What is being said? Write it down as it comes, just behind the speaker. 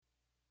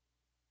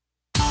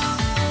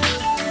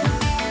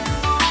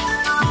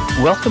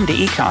Welcome to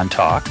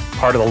EconTalk,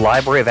 part of the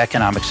Library of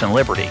Economics and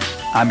Liberty.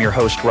 I'm your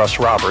host, Russ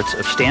Roberts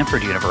of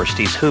Stanford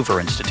University's Hoover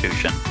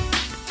Institution.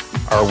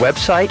 Our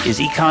website is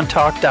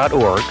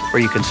econtalk.org,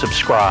 where you can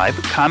subscribe,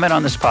 comment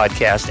on this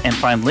podcast, and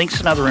find links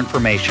and other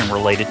information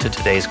related to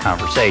today's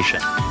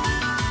conversation.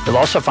 You'll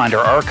also find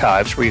our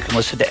archives where you can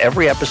listen to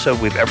every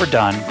episode we've ever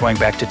done going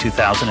back to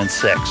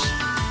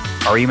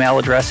 2006. Our email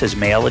address is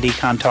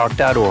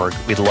mail@econtalk.org.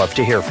 We'd love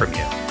to hear from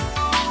you.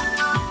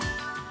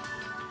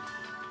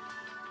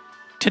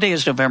 Today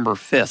is November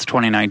 5th,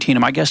 2019,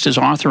 and my guest is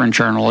author and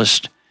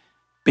journalist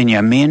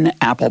Binyamin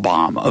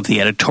Appelbaum of the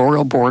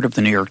editorial board of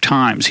the New York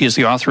Times. He is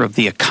the author of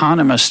the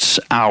Economists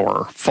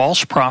Hour,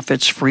 False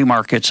Prophets, Free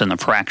Markets, and the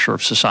Fracture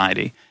of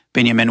Society.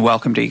 Binyamin,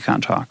 welcome to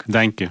EconTalk.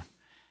 Thank you.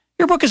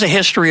 Your book is a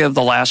history of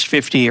the last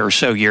 50 or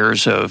so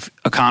years of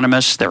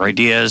economists, their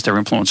ideas, their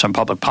influence on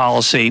public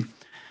policy.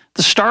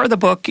 The star of the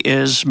book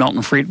is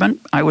Milton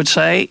Friedman, I would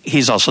say.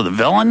 He's also the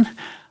villain.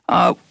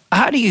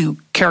 How do you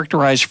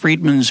characterize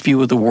Friedman's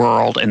view of the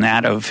world and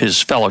that of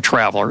his fellow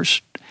travelers,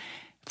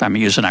 if I'm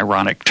using an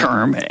ironic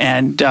term,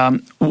 and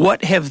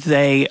what have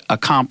they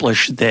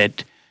accomplished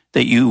that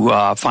you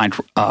find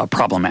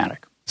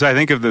problematic? So I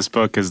think of this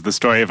book as the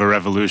story of a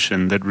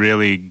revolution that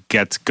really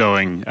gets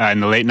going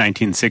in the late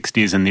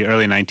 1960s and the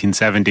early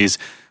 1970s,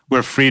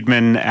 where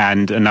Friedman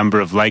and a number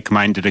of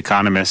like-minded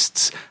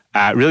economists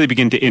really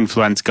begin to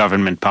influence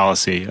government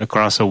policy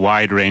across a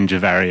wide range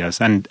of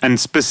areas. And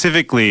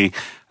specifically,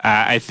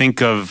 I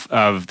think of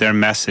their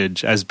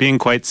message as being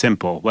quite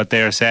simple. What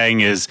they are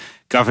saying is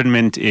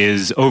government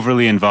is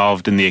overly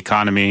involved in the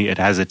economy. It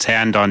has its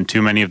hand on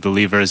too many of the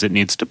levers. It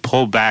needs to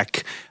pull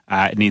back.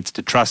 It needs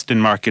to trust in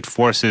market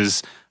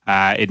forces.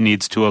 It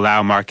needs to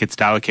allow markets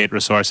to allocate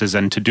resources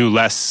and to do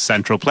less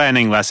central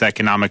planning, less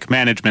economic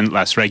management,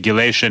 less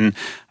regulation.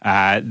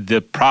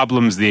 The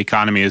problems the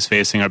economy is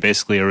facing are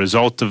basically a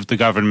result of the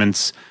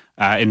government's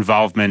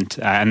involvement,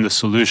 and the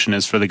solution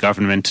is for the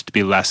government to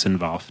be less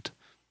involved.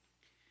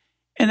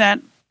 And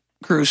that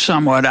grew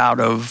somewhat out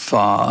of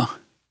the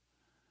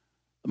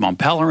Mont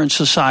Pelerin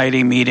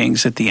Society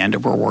meetings at the end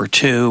of World War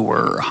II,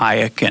 where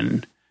Hayek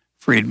and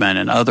Friedman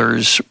and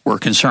others were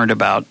concerned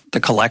about the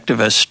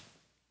collectivist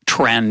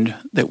trend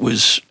that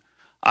was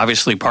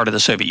obviously part of the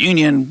Soviet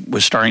Union,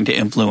 was starting to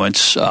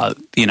influence the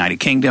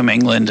United Kingdom,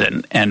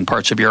 England, and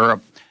parts of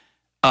Europe.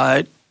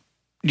 Do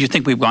you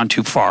think we've gone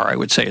too far, I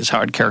would say, is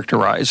how I'd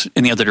characterize,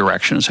 in the other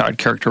direction, is how I'd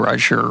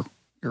characterize your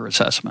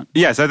assessment?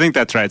 Yes, I think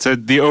that's right. So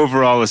the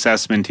overall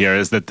assessment here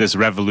is that this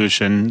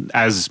revolution,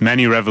 as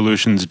many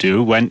revolutions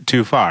do, went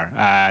too far.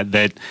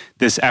 That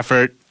this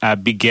effort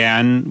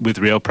began with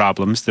real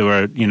problems. There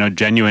were,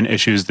 genuine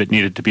issues that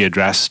needed to be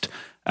addressed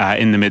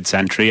in the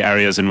mid-century,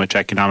 areas in which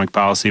economic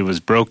policy was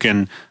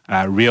broken,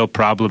 real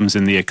problems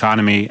in the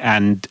economy,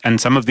 and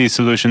some of these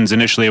solutions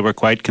initially were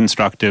quite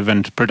constructive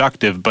and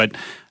productive, but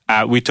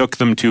we took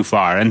them too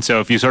far. And so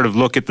if you sort of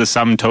look at the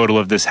sum total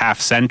of this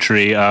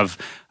half-century of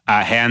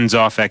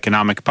hands-off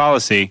economic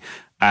policy,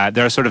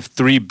 there are sort of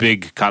three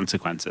big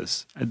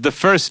consequences. The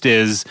first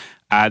is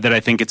that I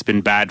think it's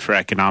been bad for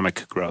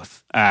economic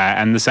growth.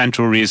 And the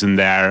central reason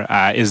there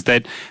is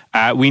that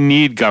we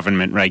need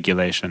government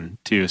regulation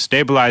to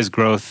stabilize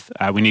growth.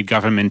 We need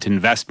government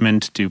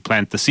investment to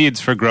plant the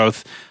seeds for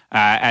growth.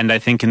 And I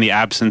think in the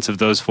absence of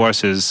those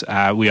forces,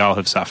 we all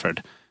have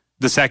suffered.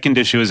 The second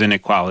issue is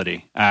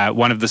inequality.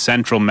 One of the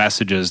central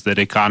messages that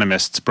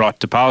economists brought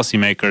to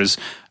policymakers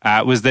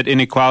was that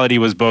inequality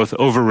was both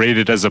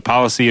overrated as a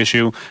policy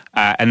issue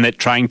and that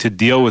trying to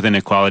deal with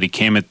inequality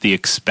came at the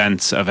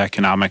expense of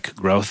economic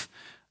growth.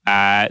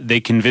 They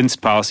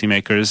convinced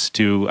policymakers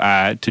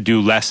to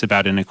do less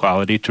about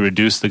inequality, to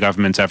reduce the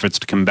government's efforts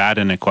to combat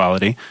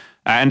inequality.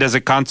 And as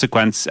a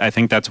consequence, I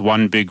think that's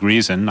one big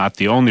reason, not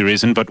the only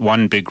reason, but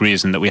one big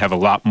reason that we have a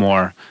lot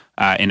more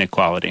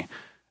inequality.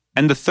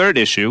 And the third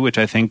issue, which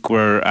I think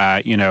we're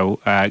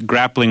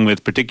grappling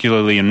with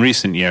particularly in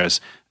recent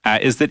years,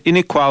 is that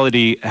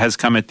inequality has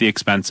come at the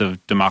expense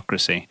of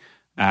democracy.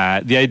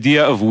 The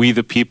idea of we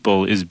the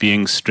people is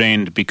being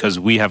strained because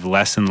we have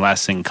less and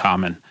less in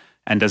common.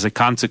 And as a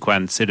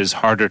consequence, it is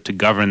harder to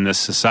govern this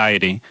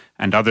society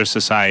and other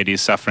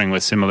societies suffering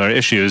with similar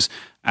issues.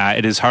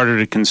 It is harder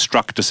to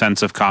construct a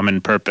sense of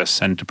common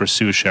purpose and to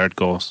pursue shared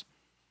goals.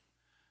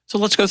 So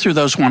let's go through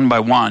those one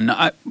by one.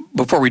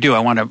 Before we do, I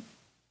want to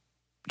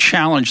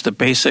challenge the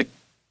basic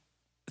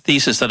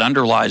thesis that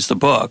underlies the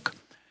book,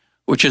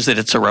 which is that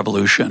it's a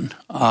revolution.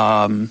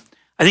 I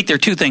think there are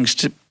two things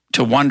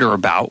to wonder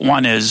about.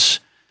 One is,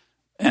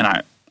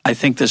 and I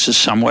think this is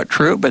somewhat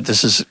true, but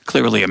this is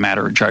clearly a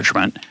matter of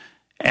judgment,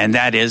 and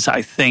that is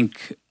I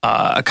think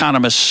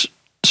economists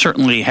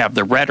certainly have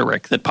the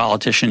rhetoric that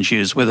politicians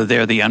use. Whether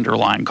they're the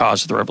underlying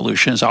cause of the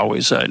revolution is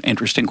always an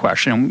interesting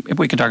question.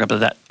 We can talk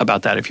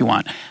about that if you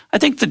want. I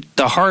think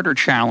the harder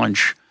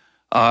challenge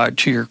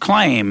to your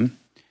claim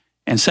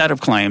and set of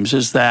claims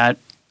is that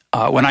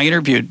when I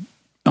interviewed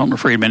Milton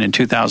Friedman in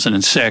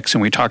 2006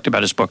 and we talked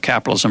about his book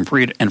Capitalism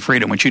and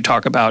Freedom, which you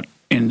talk about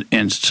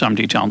in some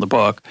detail in the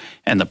book,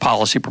 and the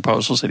policy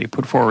proposals that he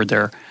put forward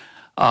there,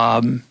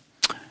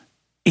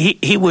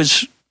 he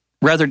was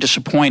rather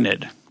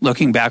disappointed,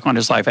 looking back on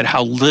his life, at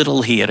how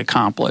little he had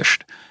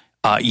accomplished.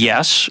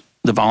 Yes,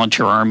 the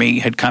volunteer army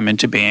had come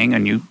into being,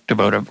 and you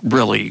devote a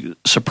really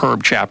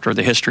superb chapter of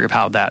the history of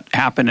how that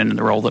happened and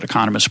the role that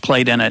economists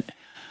played in it.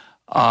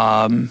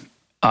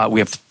 We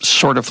have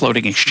sort of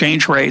floating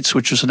exchange rates,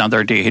 which was another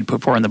idea he'd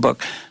put forward in the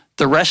book.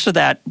 The rest of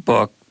that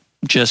book,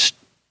 just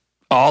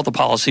all the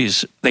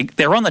policies,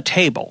 they're on the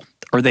table,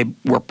 or they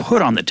were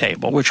put on the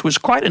table, which was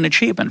quite an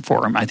achievement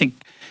for him. I think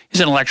his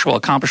intellectual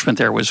accomplishment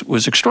there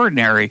was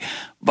extraordinary.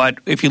 But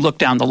if you look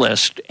down the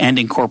list,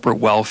 ending corporate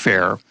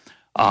welfare,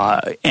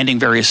 ending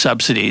various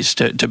subsidies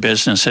to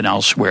business and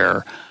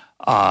elsewhere,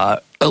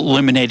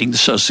 eliminating the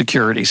Social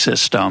Security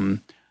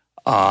system,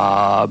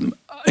 a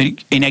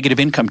negative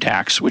income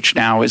tax, which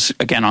now is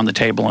again on the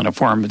table in a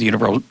form of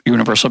the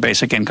universal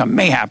basic income,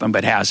 may happen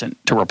but hasn't,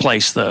 to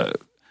replace the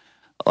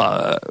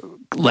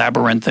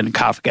labyrinth and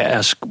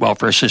Kafkaesque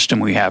welfare system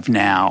we have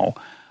now.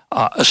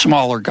 A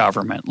smaller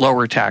government,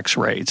 lower tax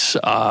rates,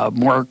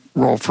 more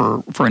role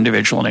for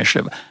individual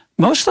initiative.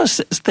 Most of those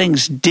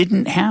things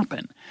didn't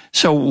happen.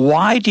 So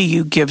why do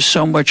you give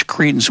so much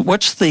credence?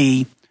 What's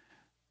a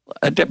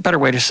better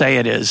way to say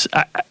it is,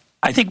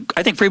 I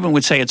think Friedman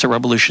would say it's a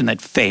revolution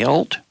that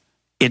failed.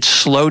 It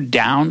slowed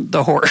down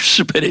the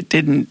horse, but it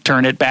didn't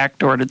turn it back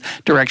toward the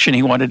direction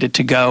he wanted it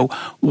to go.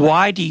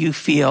 Why do you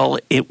feel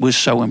it was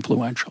so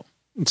influential?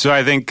 So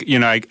I think,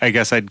 I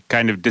guess I'd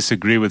kind of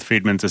disagree with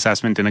Friedman's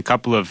assessment in a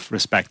couple of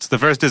respects. The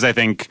first is, I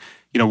think,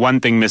 one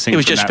thing missing. It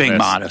was from just that being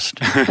list.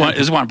 Modest.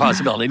 Is one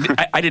possibility.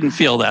 I didn't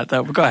feel that,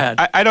 though. Go ahead.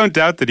 I don't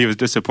doubt that he was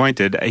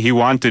disappointed. He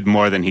wanted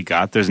more than he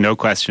got. There's no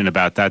question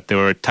about that. There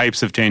were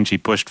types of change he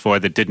pushed for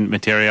that didn't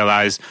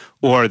materialize,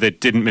 or that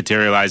didn't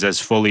materialize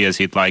as fully as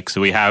he'd like. So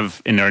we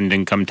have an earned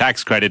income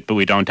tax credit, but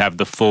we don't have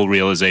the full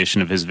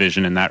realization of his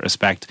vision in that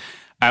respect.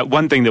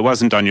 One thing that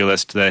wasn't on your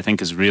list that I think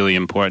is really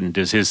important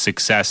is his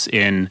success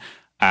in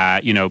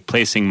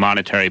placing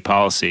monetary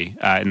policy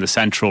in the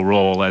central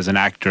role as an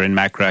actor in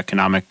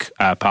macroeconomic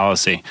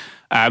policy.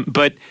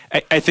 But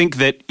I think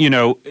that,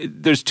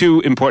 there's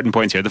two important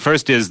points here. The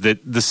first is that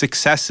the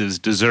successes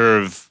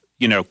deserve,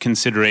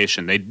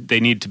 consideration. They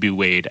need to be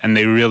weighed, and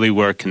they really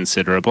were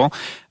considerable.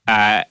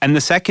 And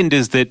the second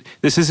is that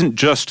this isn't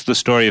just the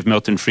story of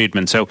Milton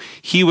Friedman. So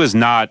he was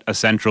not a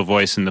central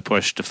voice in the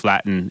push to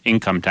flatten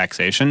income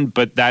taxation,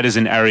 but that is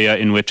an area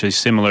in which a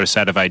similar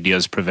set of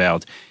ideas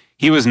prevailed.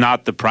 He was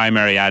not the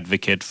primary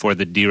advocate for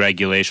the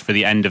deregulation, for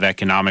the end of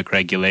economic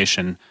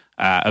regulation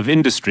of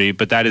industry,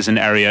 but that is an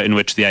area in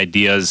which the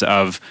ideas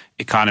of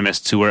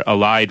economists who were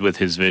allied with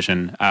his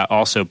vision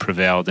also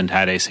prevailed and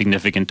had a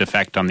significant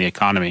effect on the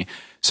economy.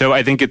 So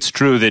I think it's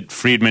true that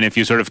Friedman, if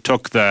you sort of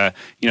took the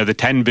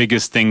 10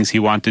 biggest things he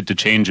wanted to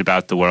change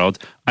about the world,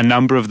 a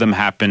number of them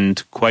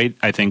happened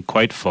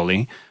quite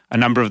fully. A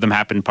number of them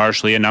happened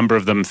partially. A number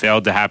of them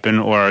failed to happen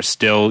or are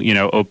still,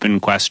 open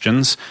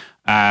questions.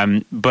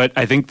 But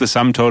I think the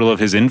sum total of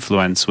his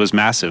influence was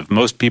massive.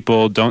 Most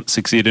people don't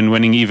succeed in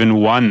winning even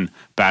one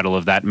battle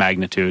of that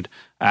magnitude.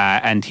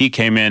 And he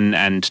came in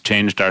and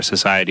changed our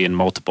society in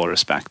multiple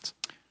respects.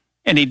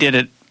 And he did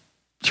it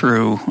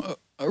through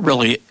a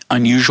really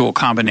unusual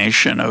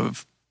combination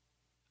of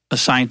a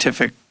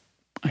scientific,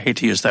 I hate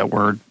to use that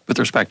word with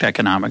respect to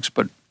economics,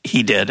 but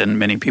he did, and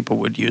many people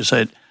would use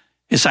it.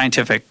 His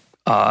scientific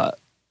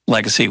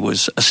legacy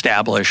was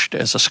established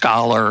as a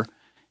scholar.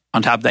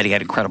 On top of that, he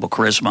had incredible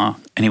charisma,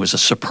 and he was a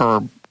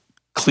superb,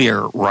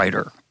 clear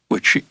writer,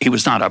 which he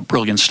was not a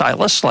brilliant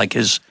stylist like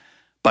his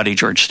buddy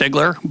George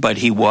Stigler, but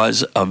he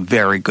was a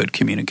very good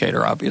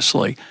communicator,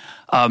 obviously.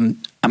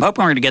 I'm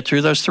hoping we're going to get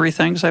through those three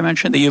things I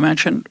mentioned, that you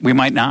mentioned. We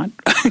might not,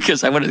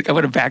 because I want to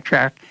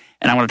backtrack,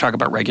 and I want to talk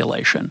about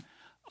regulation.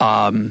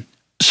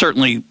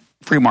 Certainly,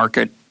 free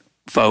market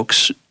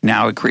folks,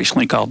 now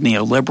increasingly called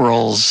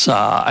neoliberals,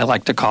 I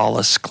like to call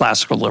us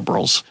classical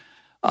liberals,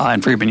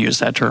 and Friedman used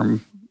that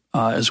term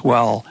as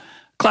well.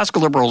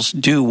 Classical liberals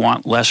did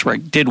want less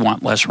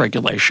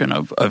regulation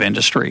of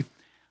industry.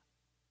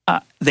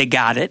 They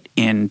got it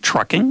in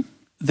trucking.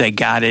 They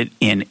got it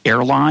in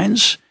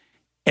airlines.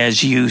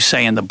 As you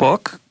say in the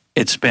book,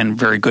 it's been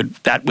very good.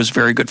 That was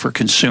very good for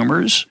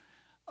consumers.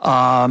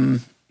 A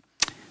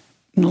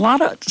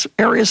lot of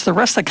areas, the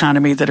rest of the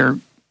economy, that are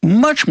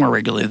much more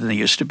regulated than they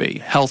used to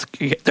be.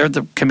 They're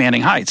the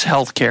commanding heights.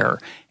 Healthcare,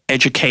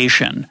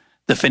 education,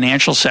 the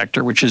financial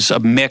sector, which is a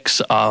mix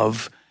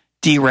of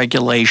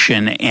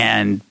deregulation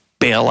and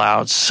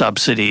bailouts,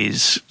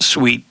 subsidies,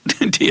 sweet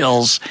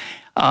deals.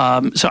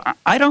 So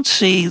I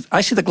see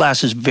the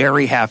glass as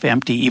very half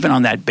empty, even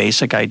on that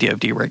basic idea of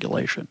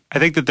deregulation. I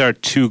think that there are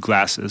two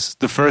glasses.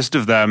 The first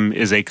of them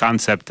is a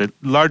concept that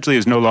largely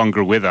is no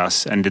longer with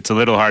us, and it's a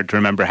little hard to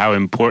remember how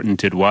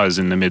important it was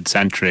in the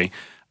mid-century,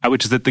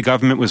 which is that the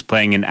government was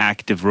playing an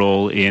active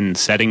role in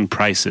setting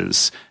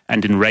prices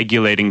and in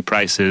regulating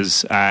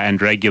prices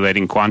and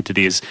regulating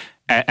quantities.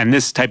 And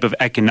this type of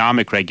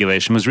economic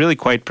regulation was really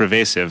quite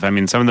pervasive. I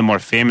mean, some of the more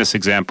famous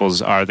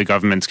examples are the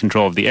government's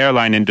control of the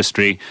airline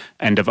industry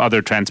and of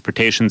other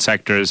transportation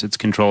sectors, its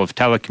control of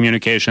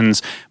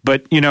telecommunications.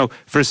 But,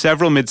 for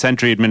several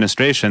mid-century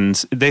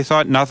administrations, they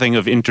thought nothing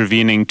of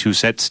intervening to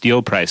set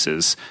steel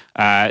prices,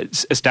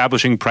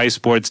 establishing price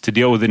boards to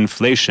deal with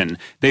inflation.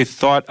 They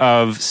thought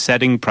of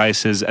setting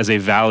prices as a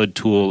valid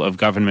tool of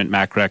government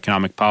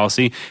macroeconomic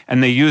policy,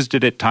 and they used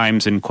it at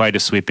times in quite a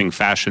sweeping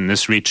fashion.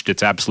 This reached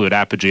its absolute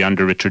apogee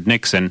under Richard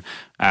Nixon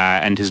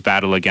and his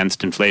battle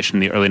against inflation in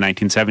the early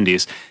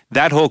 1970s.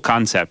 That whole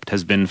concept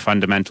has been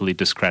fundamentally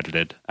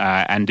discredited,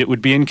 and it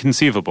would be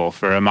inconceivable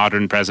for a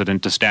modern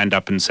president to stand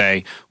up and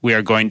say, we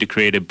are going to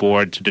create a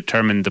board to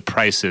determine the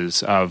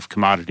prices of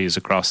commodities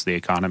across the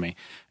economy.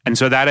 And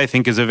so that, I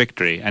think, is a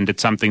victory, and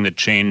it's something that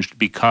changed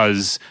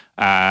because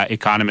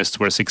economists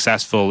were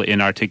successful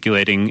in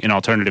articulating an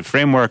alternative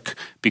framework,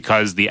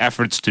 because the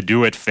efforts to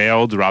do it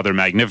failed rather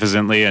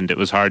magnificently, and it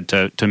was hard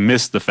to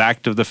miss the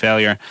fact of the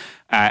failure.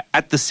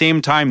 At the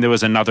same time, there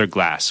was another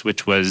glass,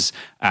 which was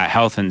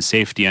health and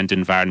safety and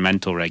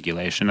environmental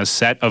regulation, a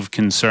set of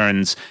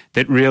concerns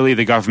that really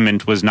the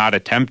government was not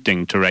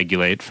attempting to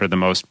regulate for the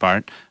most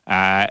part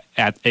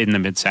in the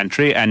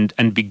mid-century.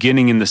 And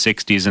beginning in the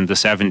 60s and the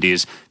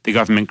 70s, the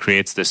government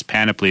creates this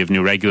panoply of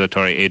new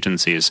regulatory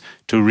agencies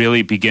to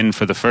really begin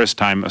for the first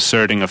time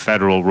asserting a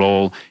federal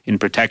role in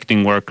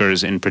protecting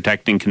workers, in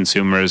protecting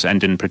consumers,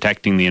 and in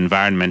protecting the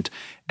environment.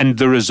 And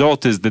the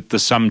result is that the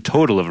sum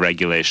total of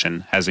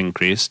regulation has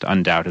increased,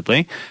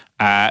 undoubtedly,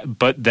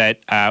 but that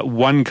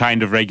one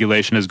kind of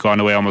regulation has gone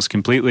away almost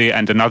completely,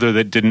 and another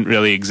that didn't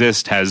really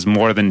exist has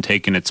more than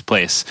taken its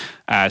place.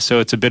 So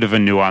it's a bit of a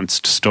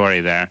nuanced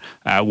story there.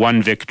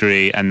 One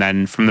victory, and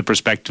then from the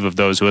perspective of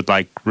those who would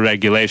like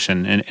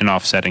regulation in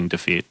offsetting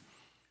defeat.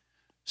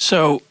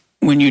 So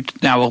when you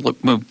now will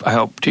move, I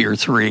hope, to your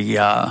three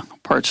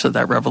parts of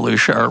that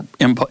revolution, or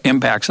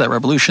impacts of that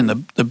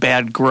revolution, the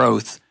bad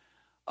growth.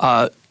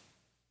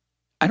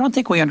 I don't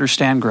think we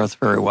understand growth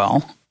very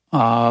well.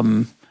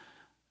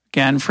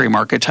 Again, free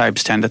market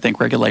types tend to think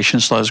regulation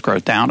slows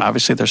growth down.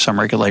 Obviously, there's some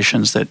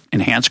regulations that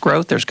enhance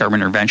growth. There's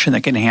government intervention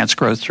that can enhance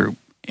growth through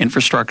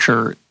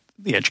infrastructure,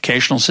 the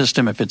educational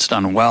system, if it's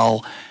done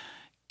well.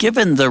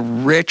 Given the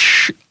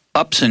rich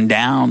ups and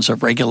downs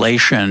of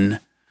regulation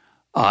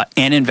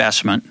and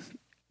investment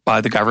by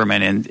the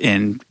government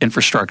in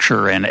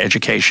infrastructure and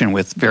education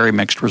with very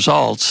mixed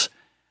results,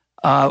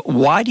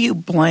 why do you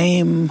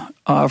blame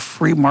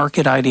free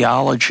market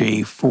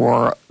ideology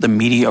for the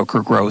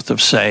mediocre growth of,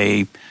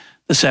 say,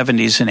 the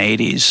 70s and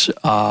 80s,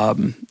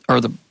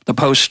 or the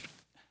post?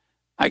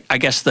 I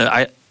guess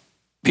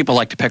people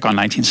like to pick on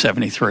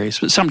 1973,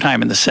 but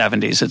sometime in the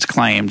 70s it's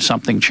claimed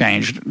something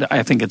changed.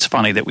 I think it's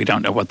funny that we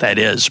don't know what that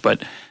is,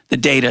 but the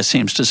data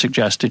seems to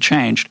suggest it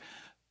changed.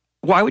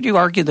 Why would you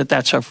argue that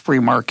that's a free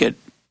market,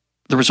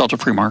 the result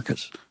of free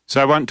markets? So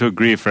I want to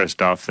agree,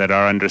 first off, that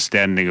our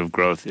understanding of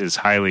growth is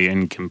highly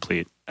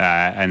incomplete,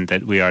 and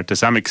that we are, to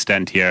some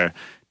extent here,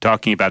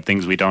 talking about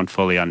things we don't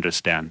fully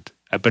understand.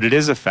 But it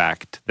is a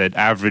fact that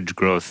average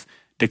growth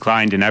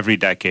declined in every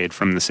decade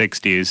from the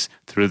 60s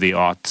through the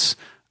aughts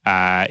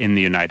in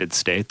the United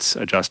States,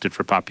 adjusted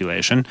for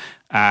population.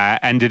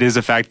 And it is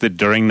a fact that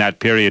during that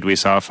period, we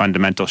saw a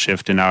fundamental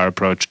shift in our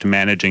approach to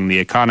managing the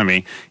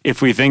economy.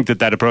 If we think that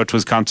that approach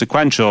was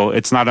consequential,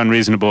 it's not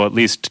unreasonable at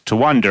least to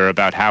wonder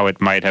about how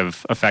it might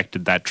have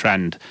affected that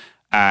trend.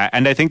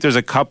 And I think there's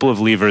a couple of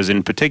levers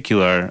in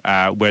particular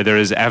where there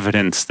is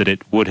evidence that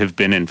it would have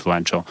been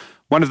influential.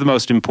 One of the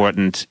most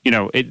important,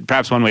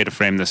 perhaps one way to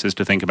frame this is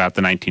to think about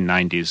the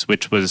 1990s,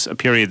 which was a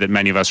period that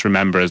many of us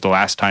remember as the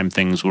last time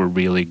things were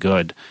really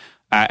good.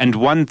 And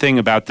one thing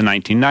about the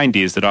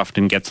 1990s that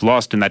often gets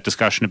lost in that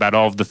discussion about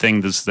all of the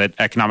things that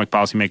economic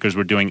policymakers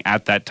were doing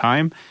at that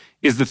time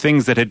is the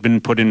things that had been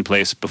put in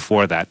place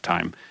before that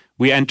time.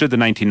 We entered the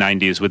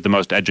 1990s with the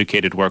most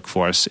educated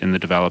workforce in the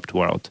developed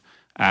world.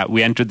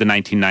 We entered the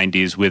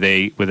 1990s with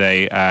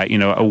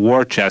a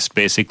war chest,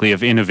 basically,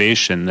 of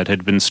innovation that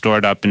had been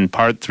stored up in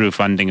part through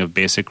funding of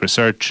basic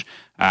research,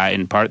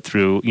 in part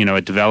through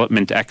a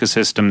development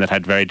ecosystem that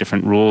had very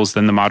different rules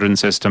than the modern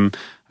system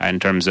in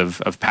terms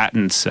of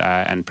patents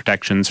and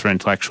protections for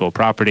intellectual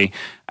property.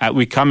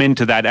 We come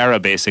into that era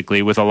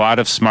basically with a lot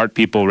of smart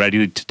people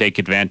ready to take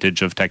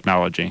advantage of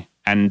technology,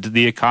 and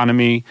the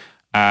economy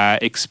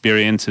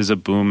experiences a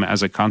boom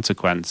as a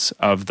consequence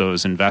of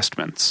those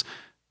investments.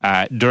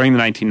 During the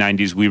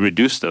 1990s, we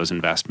reduced those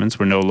investments.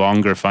 We're no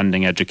longer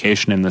funding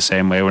education in the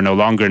same way. We're no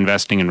longer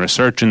investing in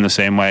research in the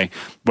same way.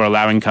 We're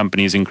allowing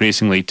companies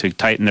increasingly to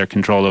tighten their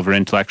control over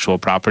intellectual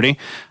property.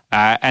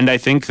 And I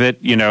think that,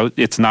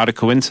 it's not a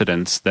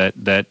coincidence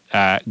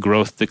that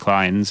growth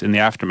declines in the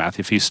aftermath.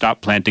 If you stop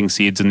planting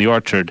seeds in the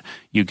orchard,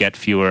 you get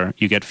fewer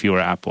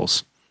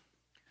apples.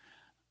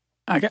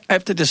 I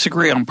have to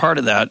disagree on part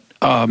of that.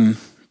 A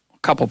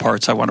couple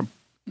parts I want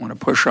to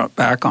push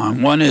back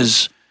on. One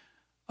is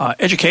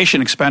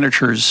education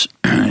expenditures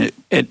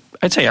at,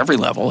 I'd say, every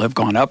level have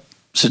gone up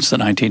since the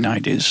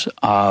 1990s.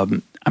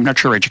 I'm not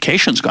sure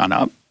education's gone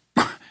up.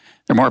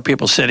 There are more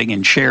people sitting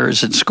in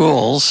chairs in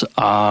schools.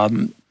 There are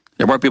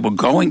more people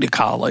going to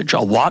college, a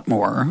lot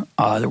more.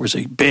 There was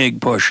a big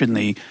push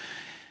in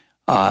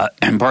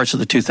parts of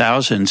the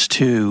 2000s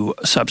to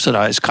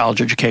subsidize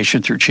college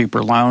education through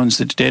cheaper loans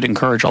that did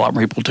encourage a lot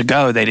more people to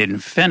go. They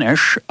didn't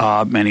finish,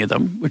 many of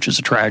them, which is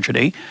a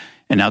tragedy,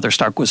 and now they're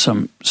stuck with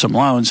some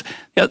loans.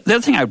 The other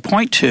thing I would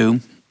point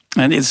to,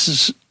 and this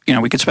is,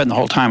 we could spend the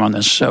whole time on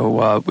this,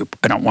 so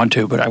I don't want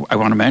to, but I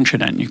want to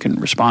mention it, and you can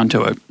respond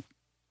to it.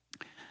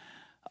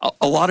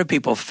 A lot of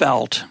people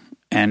felt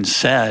and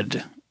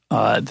said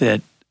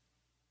that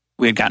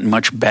we had gotten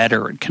much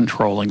better at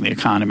controlling the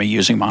economy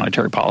using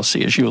monetary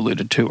policy, as you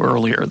alluded to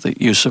earlier, the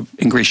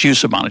increased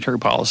use of monetary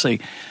policy.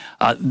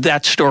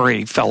 That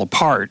story fell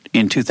apart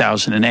in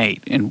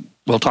 2008, and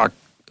we'll talk,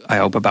 I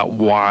hope, about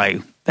why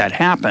that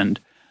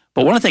happened.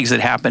 But one of the things that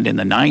happened in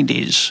the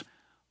 90s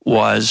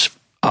was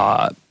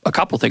a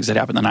couple of things that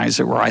happened in the 90s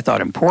that were, I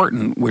thought,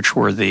 important, which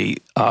were the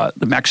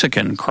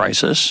Mexican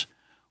crisis,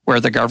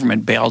 where the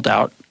government bailed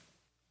out.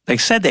 They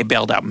said they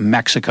bailed out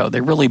Mexico. They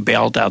really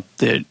bailed out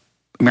the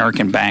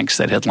American banks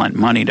that had lent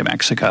money to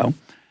Mexico.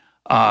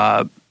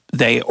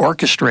 They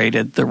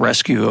orchestrated the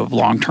rescue of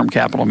long-term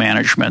capital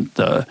management,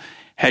 the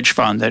hedge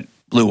fund that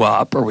blew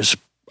up or was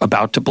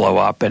about to blow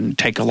up and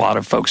take a lot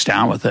of folks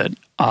down with it.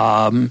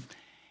 And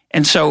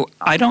so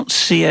I don't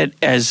see it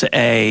as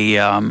a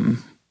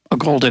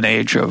golden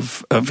age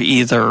of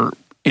either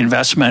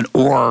investment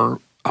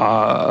or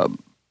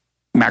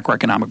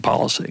macroeconomic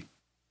policy.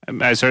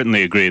 I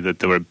certainly agree that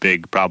there were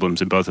big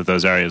problems in both of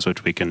those areas,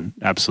 which we can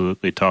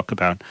absolutely talk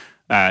about.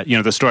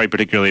 The story,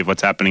 particularly of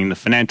what's happening in the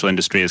financial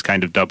industry, is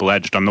kind of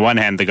double-edged. On the one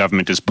hand, the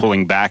government is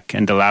pulling back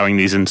and allowing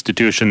these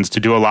institutions to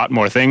do a lot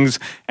more things.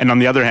 And on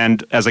the other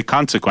hand, as a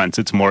consequence,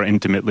 it's more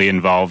intimately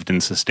involved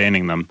in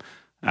sustaining them.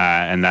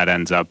 And that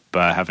ends up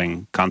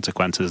having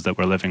consequences that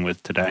we're living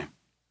with today.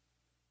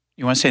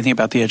 You want to say anything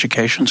about the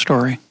education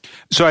story?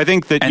 So I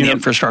think that... And the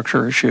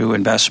infrastructure issue,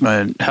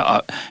 investment.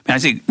 I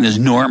think there's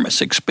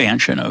enormous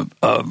expansion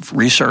of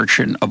research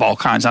and of all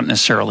kinds, not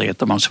necessarily at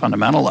the most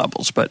fundamental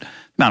levels, but the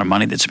amount of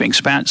money that's being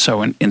spent.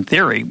 So in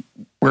theory,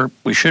 we're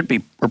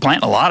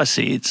planting a lot of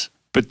seeds.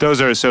 But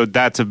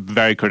that's a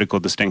very critical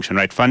distinction,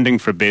 right? Funding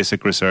for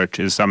basic research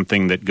is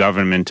something that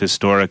government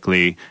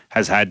historically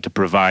has had to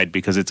provide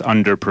because it's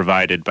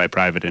underprovided by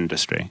private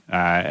industry.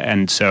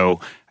 And so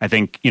I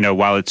think,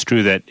 while it's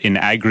true that in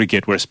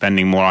aggregate we're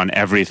spending more on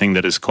everything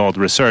that is called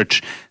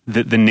research,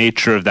 the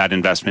nature of that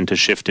investment has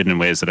shifted in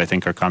ways that I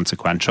think are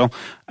consequential.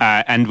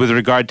 And with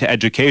regard to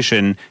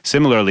education,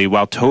 similarly,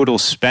 while total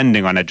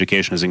spending on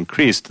education has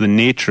increased, the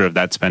nature of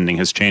that spending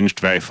has changed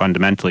very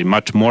fundamentally.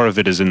 Much more of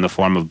it is in the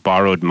form of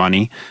borrowed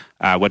money.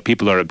 What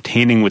people are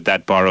obtaining with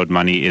that borrowed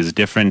money is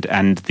different,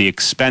 and the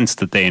expense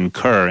that they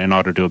incur in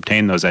order to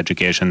obtain those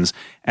educations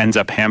ends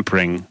up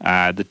hampering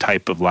the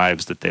type of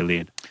lives that they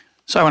lead.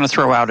 So I want to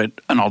throw out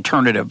an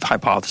alternative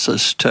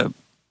hypothesis to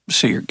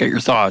get your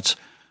thoughts,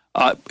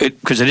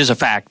 because it is a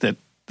fact that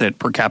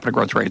per capita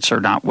growth rates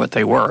are not what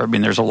they were. I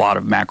mean, there's a lot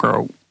of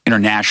macro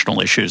international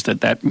issues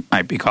that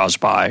might be caused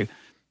by.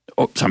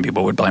 Some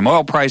people would blame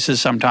oil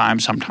prices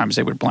sometimes. Sometimes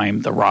they would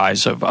blame the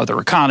rise of other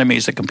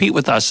economies that compete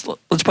with us.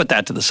 Let's put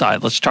that to the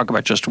side. Let's talk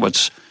about just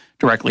what's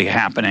directly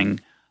happening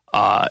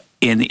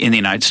in the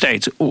United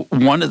States.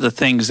 One of the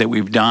things that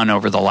we've done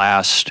over the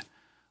last,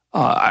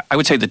 I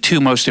would say the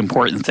two most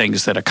important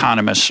things that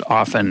economists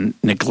often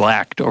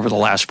neglect over the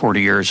last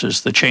 40 years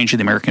is the change in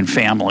the American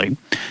family,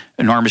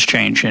 enormous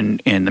change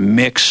in the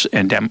mix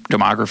and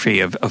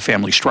demography of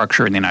family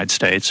structure in the United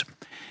States,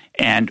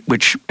 and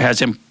which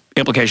has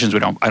implications I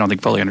don't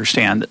think fully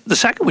understand. The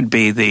second would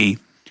be the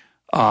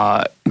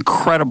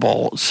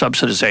incredible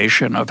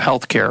subsidization of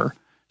healthcare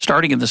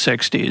starting in the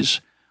 60s,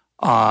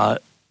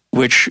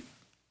 which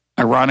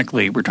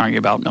ironically we're talking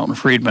about Milton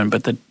Friedman,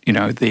 but the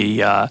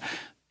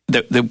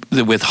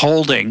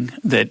withholding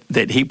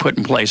that he put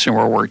in place in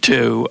World War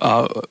II,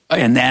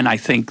 and then I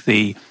think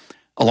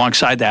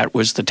alongside that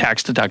was the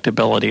tax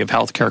deductibility of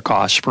healthcare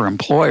costs for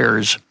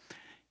employers.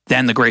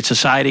 Then the Great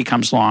Society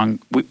comes along.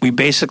 We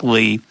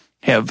basically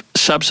have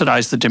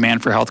subsidized the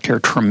demand for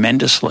healthcare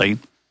tremendously.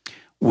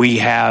 We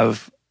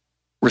have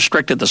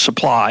restricted the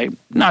supply,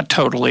 not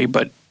totally,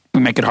 but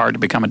we make it hard to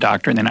become a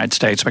doctor in the United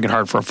States, make it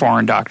hard for a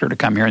foreign doctor to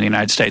come here in the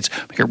United States,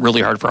 make it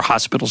really hard for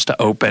hospitals to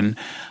open.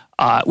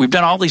 We've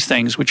done all these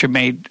things which have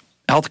made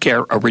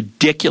healthcare a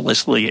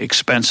ridiculously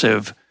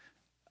expensive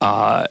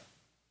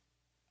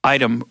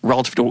item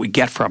relative to what we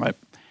get from it.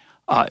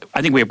 I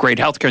think we have great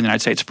healthcare in the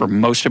United States for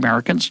most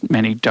Americans.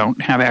 Many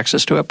don't have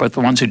access to it, but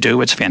the ones who do,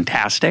 it's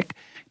fantastic.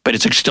 But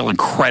it's still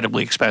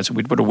incredibly expensive.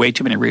 We put way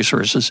too many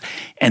resources.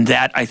 And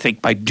that, I think,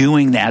 by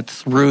doing that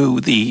through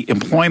the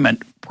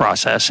employment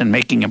process and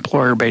making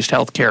employer-based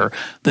healthcare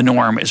the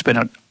norm has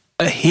been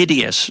a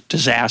hideous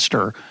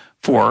disaster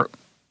for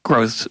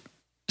growth,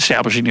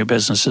 establishing new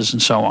businesses,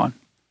 and so on.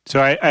 So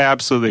I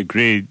absolutely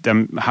agree.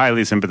 I'm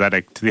highly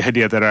sympathetic to the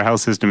idea that our health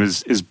system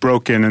is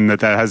broken and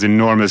that has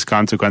enormous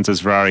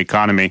consequences for our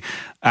economy.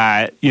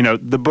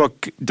 The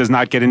book does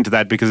not get into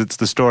that because it's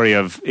the story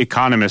of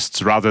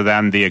economists rather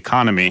than the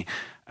economy.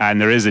 and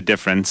there is a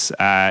difference.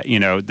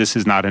 This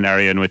is not an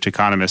area in which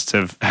economists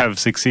have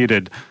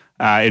succeeded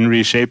in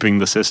reshaping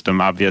the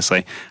system,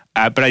 obviously.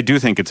 But I do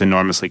think it's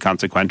enormously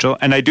consequential.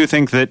 And I do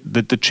think that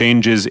the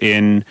changes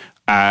in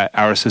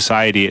our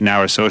society, in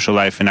our social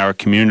life, in our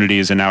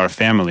communities, in our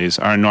families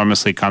are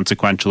enormously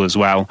consequential as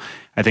well.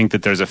 I think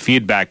that there's a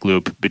feedback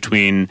loop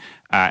between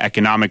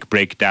economic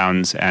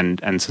breakdowns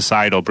and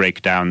societal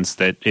breakdowns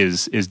that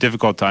is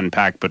difficult to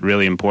unpack, but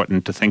really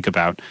important to think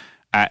about.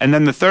 And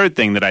then the third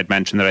thing that I'd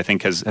mention that I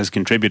think has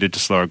contributed to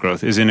slower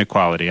growth is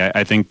inequality.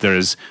 I think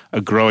there's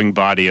a growing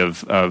body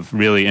of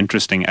really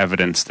interesting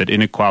evidence that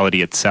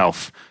inequality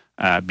itself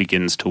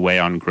begins to weigh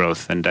on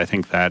growth, and I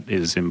think that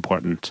is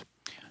important.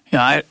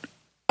 Yeah,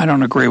 I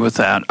don't agree with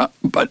that,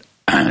 but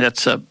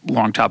that's a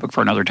long topic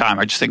for another time.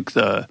 I just think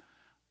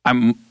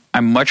I'm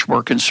much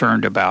more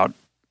concerned about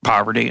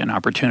poverty and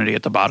opportunity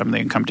at the bottom of the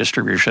income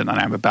distribution than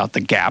I am about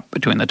the gap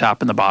between the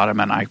top and the bottom,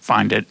 and I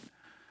find it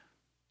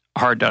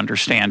hard to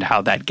understand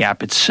how that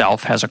gap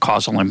itself has a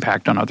causal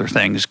impact on other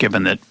things,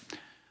 given that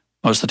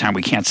most of the time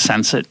we can't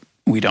sense it.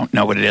 We don't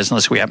know what it is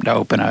unless we happen to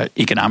open an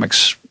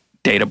economics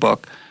data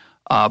book.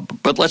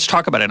 But let's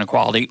talk about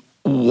inequality.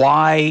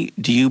 Why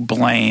do you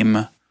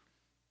blame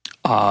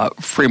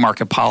free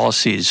market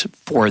policies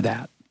for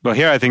that? Well,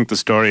 here I think the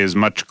story is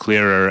much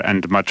clearer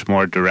and much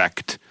more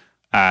direct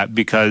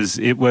because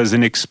it was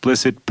an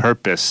explicit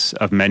purpose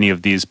of many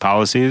of these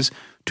policies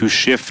to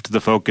shift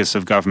the focus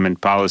of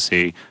government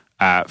policy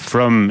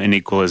from an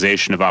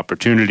equalization of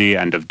opportunity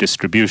and of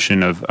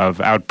distribution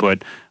of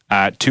output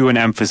to an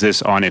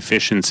emphasis on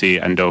efficiency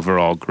and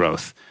overall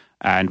growth.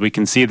 And we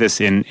can see this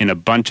in a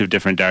bunch of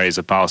different areas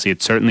of policy.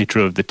 It's certainly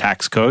true of the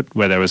tax code,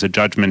 where there was a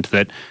judgment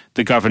that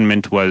the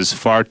government was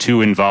far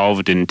too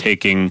involved in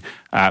taking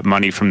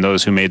money from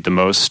those who made the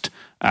most.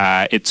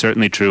 It's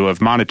certainly true of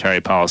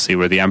monetary policy,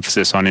 where the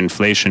emphasis on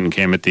inflation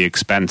came at the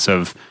expense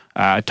of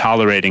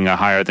tolerating a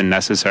higher than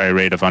necessary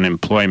rate of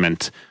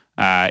unemployment.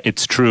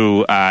 It's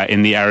true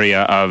in the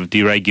area of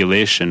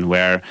deregulation,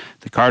 where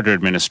the Carter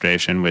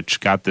administration,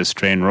 which got this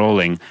train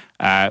rolling,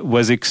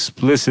 was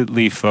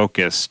explicitly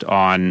focused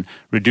on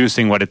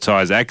reducing what it saw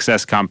as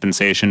excess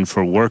compensation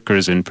for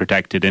workers in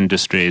protected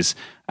industries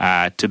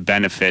to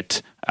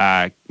benefit,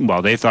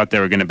 they thought they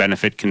were going to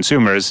benefit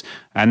consumers,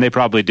 and they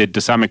probably did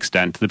to some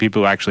extent. The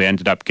people who actually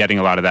ended up getting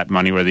a lot of that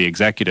money were the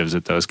executives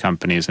at those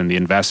companies and the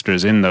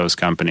investors in those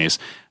companies.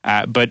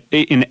 But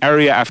in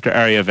area after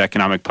area of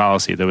economic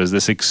policy, there was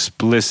this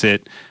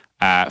explicit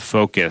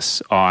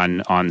focus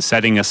on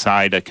setting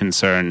aside a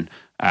concern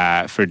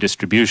for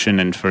distribution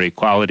and for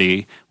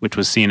equality, which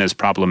was seen as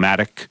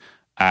problematic,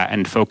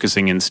 and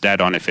focusing instead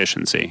on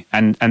efficiency.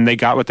 And they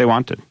got what they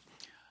wanted.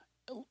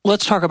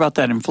 Let's talk about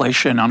that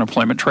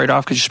inflation-unemployment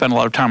trade-off, because you spend a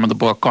lot of time in the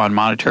book on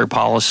monetary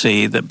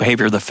policy, the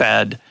behavior of the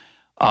Fed.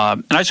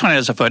 And I just want to,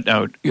 as a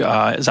footnote,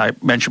 as I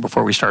mentioned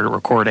before we started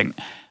recording,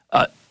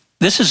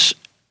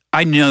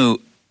 I knew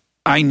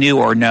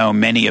or know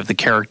many of the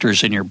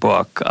characters in your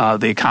book,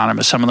 The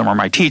Economist. Some of them are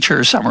my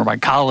teachers, some are my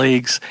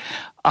colleagues.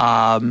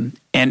 And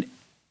I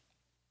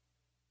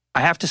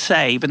have to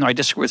say, even though I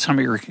disagree with some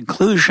of your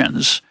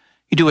conclusions,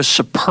 you do a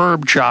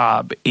superb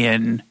job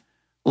in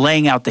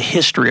laying out the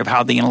history of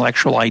how the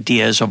intellectual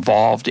ideas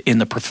evolved in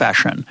the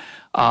profession.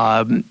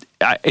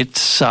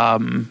 It's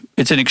an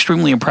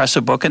extremely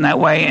impressive book in that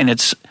way, and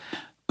it's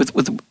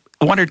with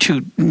one or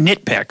two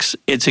nitpicks,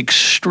 it's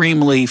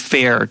extremely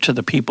fair to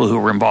the people who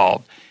were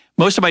involved.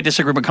 Most of my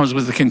disagreement comes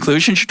with the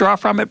conclusions you draw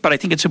from it, but I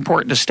think it's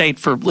important to state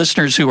for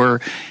listeners who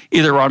are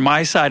either on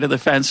my side of the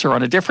fence or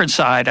on a different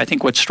side, I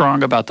think what's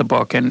strong about the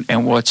book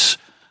and what's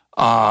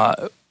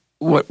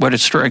what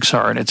its strengths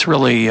are. And it's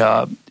really,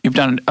 you've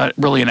done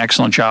really an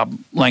excellent job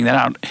laying that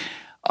out.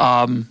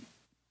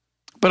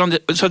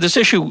 But so this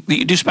issue that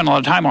you do spend a lot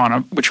of time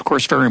on, which of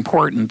course is very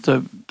important,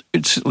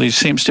 it at least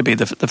seems to be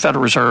the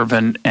Federal Reserve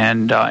and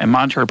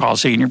monetary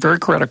policy, and you're very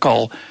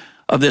critical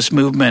of this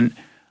movement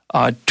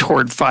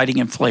toward fighting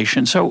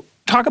inflation. So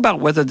talk about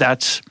whether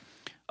that's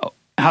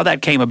how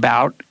that came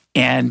about,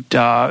 and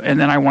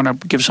then I want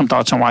to give some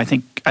thoughts on why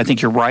I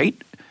think you're right,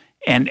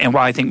 and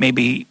why I think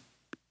maybe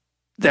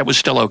that was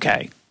still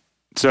okay.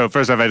 So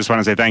first off, I just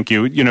want to say thank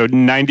you.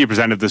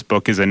 90% of this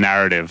book is a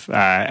narrative,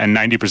 and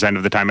 90%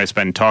 of the time I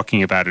spend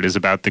talking about it is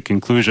about the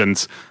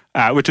conclusions,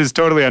 which is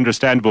totally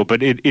understandable.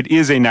 But it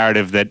is a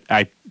narrative that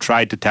I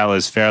tried to tell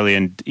as fairly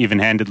and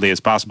even-handedly as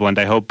possible, and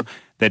I hope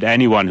that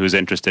anyone who's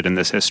interested in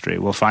this history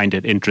will find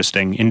it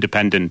interesting,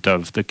 independent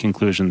of the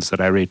conclusions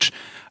that I reach.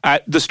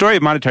 The story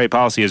of monetary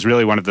policy is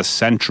really one of the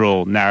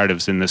central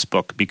narratives in this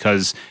book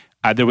because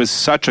there was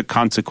such a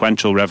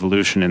consequential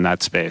revolution in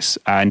that space,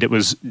 and it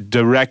was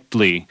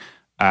directly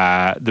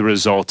the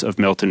result of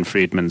Milton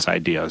Friedman's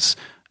ideas.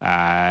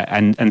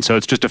 And so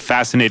it's just a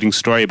fascinating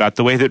story about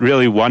the way that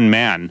really one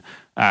man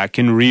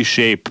can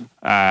reshape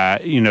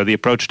the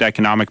approach to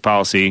economic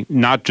policy,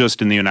 not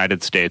just in the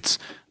United States,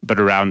 but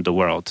around the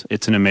world.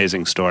 It's an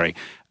amazing story.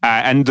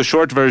 And the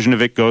short version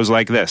of it goes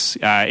like this.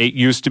 It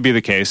used to be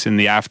the case in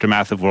the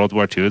aftermath of World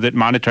War II that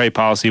monetary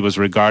policy was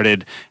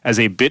regarded as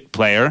a bit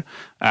player.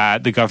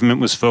 The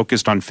government was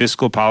focused on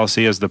fiscal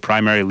policy as the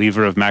primary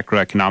lever of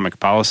macroeconomic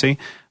policy.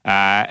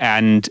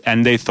 And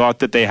they thought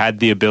that they had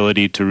the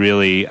ability to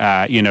really,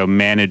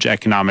 manage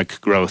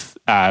economic growth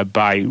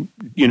by,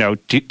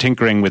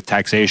 tinkering with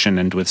taxation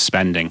and with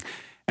spending.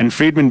 And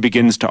Friedman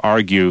begins to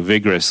argue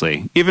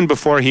vigorously, even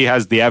before he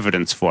has the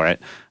evidence for it,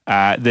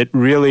 that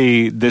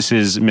really this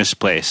is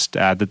misplaced,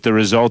 that the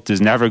result is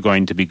never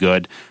going to be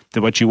good,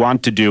 that what you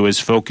want to do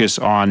is focus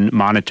on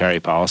monetary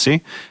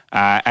policy.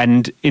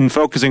 And in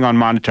focusing on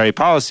monetary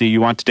policy, you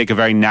want to take a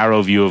very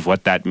narrow view of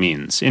what that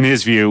means. In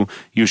his view,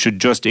 you should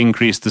just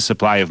increase the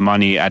supply of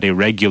money at a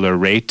regular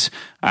rate.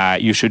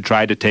 You should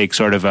try to take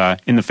sort of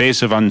in the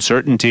face of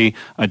uncertainty,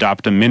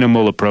 adopt a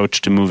minimal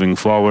approach to moving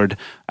forward.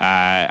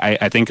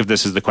 I think of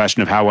this as the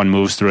question of how one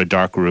moves through a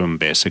dark room,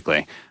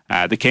 basically.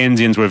 The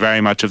Keynesians were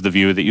very much of the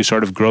view that you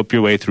sort of grope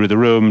your way through the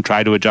room,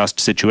 try to adjust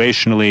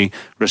situationally,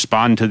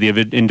 respond to the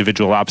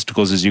individual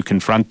obstacles as you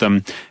confront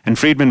them. And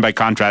Friedman, by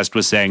contrast,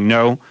 was saying,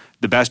 no,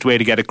 the best way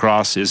to get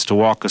across is to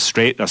walk a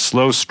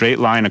slow, straight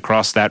line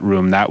across that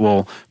room. That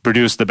will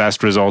produce the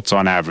best results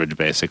on average,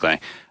 basically.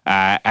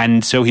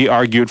 And so he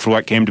argued for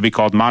what came to be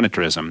called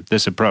monetarism,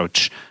 this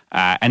approach,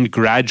 and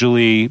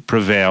gradually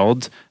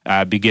prevailed,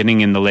 beginning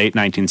in the late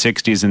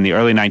 1960s and the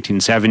early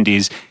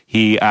 1970s.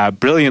 He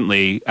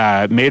brilliantly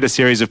made a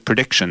series of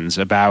predictions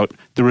about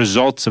the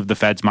results of the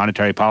Fed's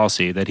monetary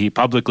policy that he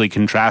publicly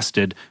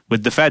contrasted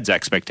with the Fed's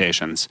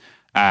expectations,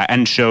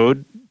 and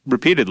showed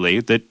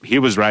repeatedly that he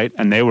was right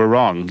and they were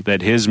wrong,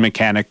 that his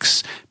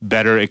mechanics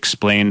better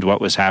explained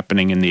what was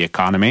happening in the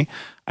economy.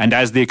 And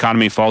as the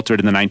economy faltered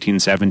in the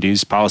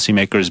 1970s,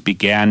 policymakers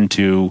began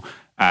to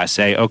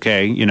say,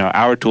 okay,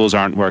 our tools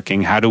aren't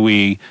working. How do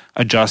we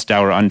adjust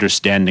our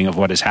understanding of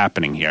what is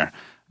happening here?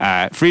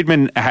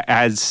 Friedman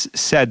has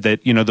said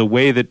that, the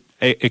way that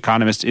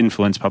economists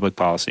influence public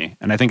policy,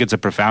 and I think it's a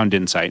profound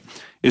insight,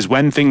 is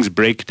when things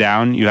break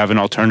down, you have an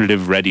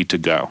alternative ready to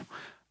go.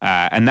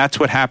 And that's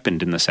what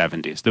happened in the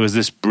 70s. There was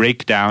this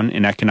breakdown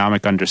in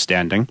economic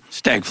understanding.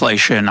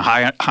 Stagflation,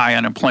 high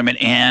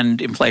unemployment,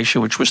 and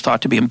inflation, which was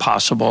thought to be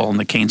impossible in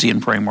the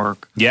Keynesian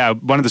framework. Yeah,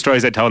 one of the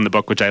stories I tell in the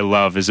book, which I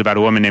love, is about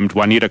a woman named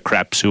Juanita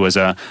Krebs, who was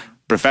a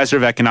professor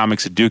of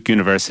economics at Duke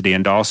University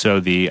and also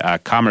the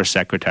Commerce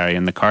Secretary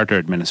in the Carter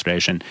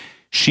administration.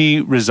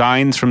 She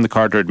resigns from the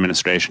Carter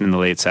administration in the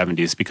late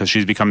 70s because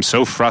she's become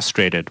so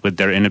frustrated with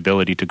their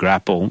inability to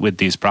grapple with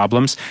these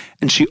problems.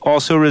 And she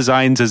also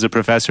resigns as a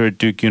professor at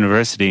Duke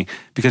University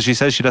because she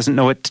says she doesn't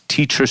know what to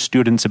teach her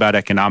students about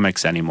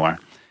economics anymore.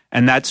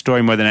 And that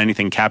story, more than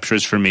anything,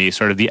 captures for me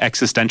sort of the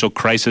existential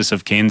crisis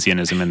of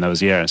Keynesianism in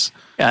those years.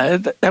 Yeah,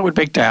 that would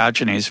make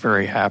Diogenes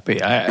very happy.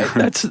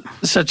 That's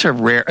such a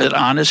rare, an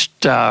honest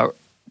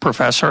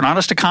professor, an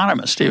honest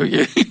economist.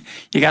 You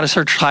got to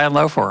search high and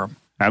low for him.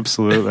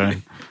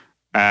 Absolutely.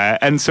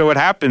 And so what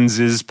happens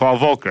is Paul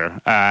Volcker,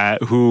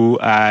 who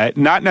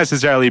not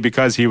necessarily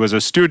because he was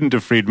a student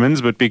of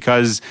Friedman's, but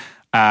because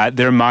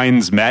their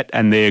minds met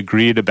and they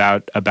agreed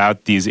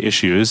about these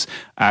issues,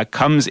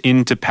 comes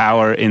into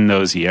power in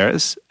those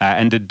years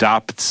and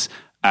adopts,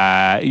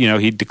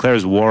 he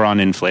declares war on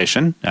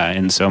inflation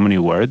in so many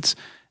words.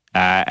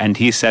 And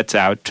he sets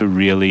out to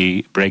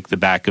really break the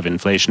back of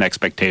inflation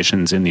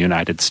expectations in the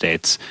United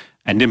States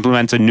and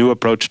implements a new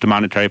approach to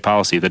monetary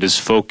policy that is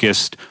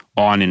focused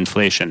on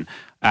inflation.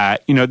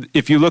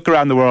 If you look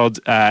around the world,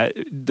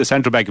 the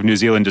Central Bank of New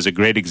Zealand is a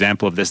great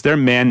example of this. Their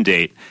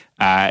mandate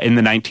in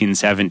the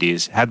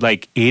 1970s had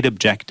 8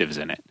 objectives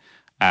in it.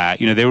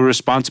 They were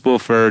responsible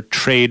for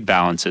trade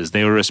balances.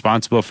 They were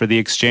responsible for the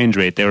exchange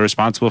rate. They were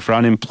responsible for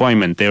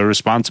unemployment. They were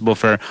responsible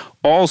for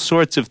all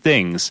sorts of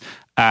things.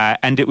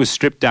 And it was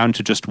stripped down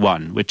to just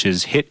one, which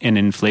is hit an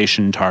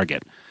inflation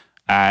target.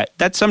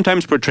 That's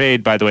sometimes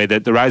portrayed, by the way,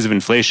 that the rise of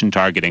inflation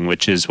targeting,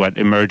 which is what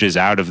emerges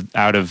in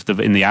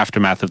the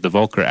aftermath of the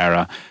Volcker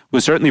era,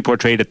 was certainly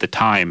portrayed at the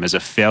time as a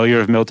failure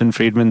of Milton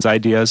Friedman's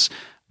ideas.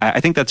 I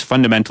think that's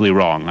fundamentally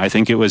wrong. I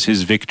think it was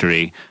his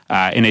victory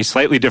in a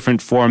slightly different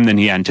form than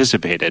he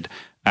anticipated.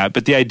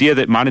 But the idea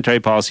that monetary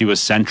policy was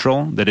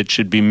central, that it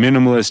should be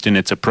minimalist in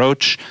its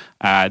approach,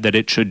 that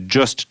it should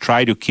just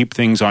try to keep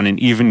things on an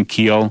even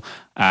keel,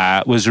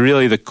 was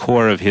really the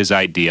core of his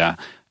idea.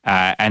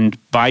 And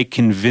by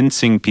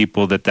convincing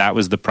people that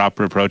was the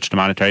proper approach to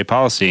monetary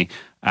policy,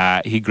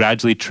 he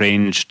gradually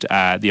changed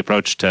the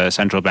approach to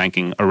central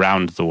banking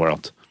around the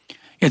world.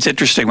 It's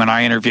interesting. When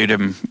I interviewed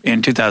him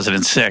in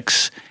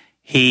 2006,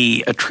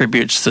 he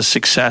attributes the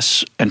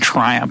success and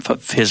triumph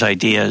of his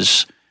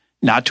ideas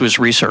not to his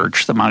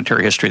research, the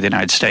monetary history of the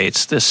United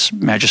States, this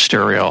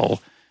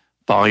magisterial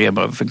volume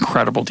of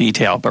incredible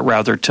detail, but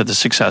rather to the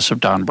success of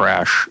Don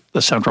Brash,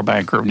 the central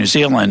banker of New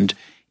Zealand,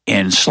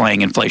 in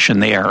slaying inflation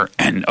there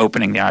and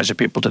opening the eyes of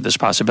people to this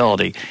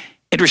possibility.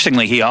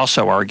 Interestingly, he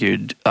also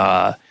argued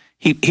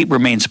he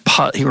remained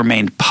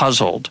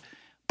puzzled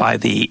by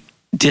the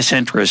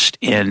disinterest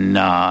in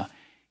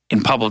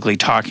publicly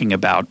talking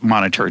about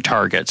monetary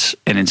targets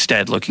and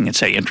instead looking at,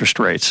 say, interest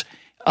rates.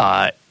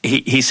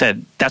 he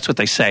said, that's what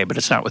they say, but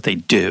it's not what they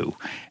do.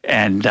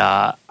 And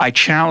I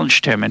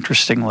challenged him,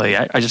 interestingly.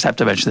 I just have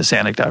to mention this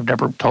anecdote. I've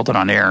never told it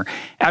on air.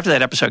 After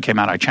that episode came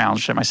out, I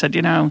challenged him. I said,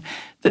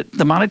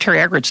 the monetary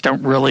aggregates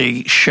don't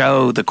really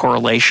show the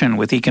correlation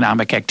with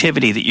economic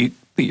activity that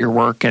your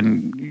work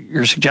and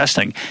you're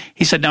suggesting.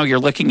 He said, no, you're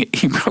looking at –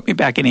 he wrote me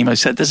back an email. He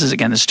said, this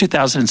is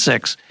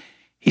 2006.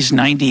 He's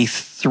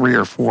 93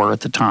 or 4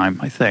 at the time,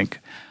 I think.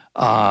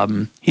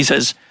 He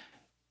says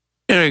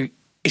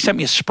he sent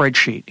me a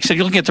spreadsheet. He said,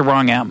 you're looking at the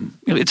wrong M.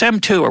 It's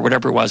M2 or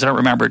whatever it was. I don't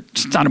remember.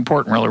 It's not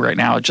important really right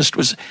now. It just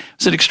was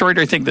an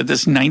extraordinary thing that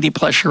this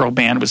 90-plus-year-old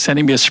man was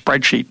sending me a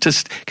spreadsheet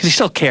just because he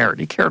still cared.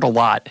 He cared a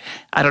lot.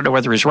 I don't know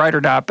whether he's right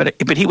or not,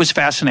 but he was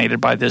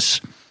fascinated by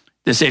this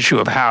issue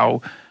of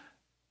how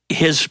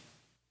his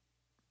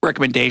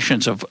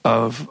recommendations of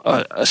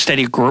a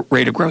steady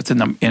rate of growth in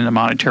a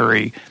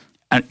monetary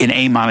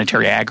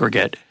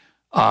aggregate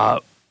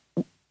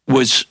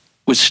was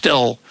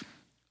still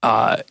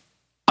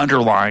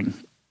underlying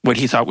what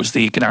he thought was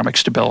the economic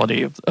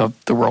stability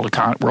of the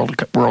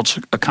world's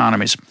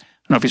economies. I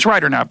don't know if he's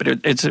right or not, but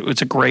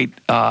it's a great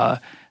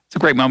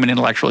moment in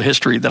intellectual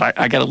history that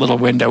I get a little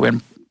window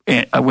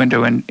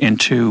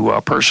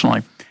into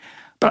personally.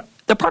 But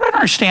the part I don't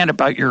understand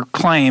about your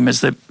claim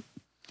is that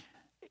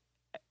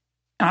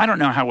I don't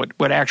know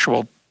what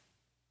actual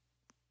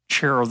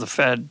chair of the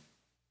Fed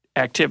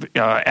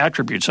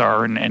attributes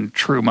are and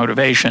true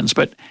motivations,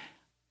 but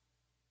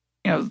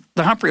the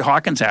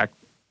Humphrey-Hawkins Act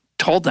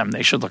told them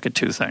they should look at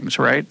two things,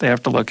 right? They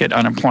have to look at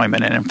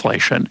unemployment and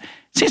inflation.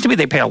 It seems to me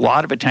they pay a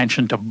lot of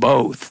attention to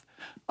both.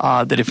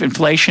 That if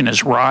inflation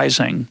is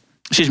rising,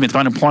 if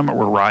unemployment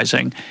were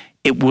rising,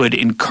 it would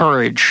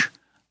encourage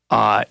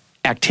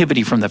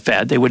activity from the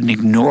Fed. They wouldn't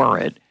ignore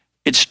it.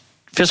 Its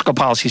fiscal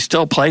policy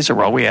still plays a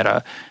role. We had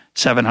a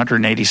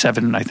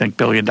 $787,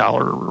 billion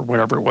or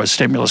whatever it was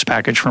stimulus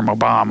package from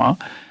Obama.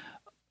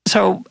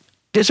 So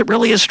is it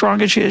really as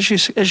strong as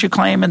you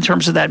claim in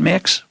terms of that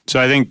mix? So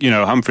I think,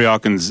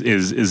 Humphrey-Hawkins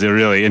is a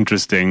really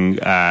interesting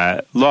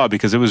law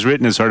because it was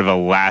written as sort of a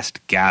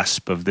last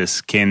gasp of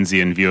this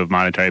Keynesian view of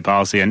monetary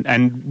policy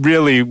and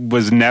really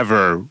was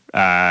never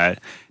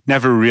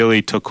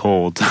really took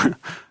hold.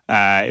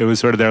 It was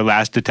sort of their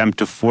last attempt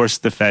to force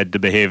the Fed to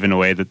behave in a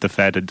way that the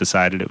Fed had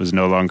decided it was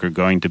no longer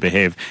going to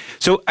behave.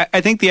 So I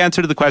think the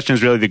answer to the question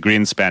is really the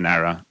Greenspan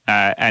era.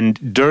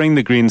 And during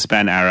the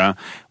Greenspan era,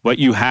 what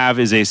you have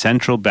is a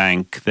central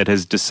bank that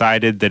has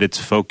decided that its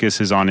focus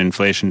is on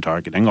inflation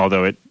targeting,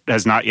 although it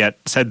has not yet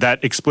said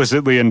that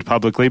explicitly and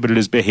publicly, but it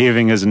is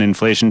behaving as an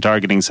inflation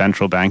targeting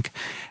central bank.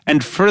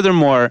 And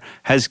furthermore,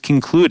 has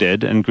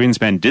concluded, and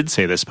Greenspan did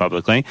say this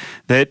publicly,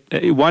 that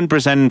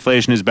 1%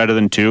 inflation is better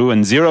than 2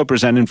 and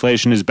 0%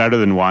 inflation is better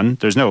than 1.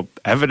 There's no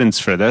evidence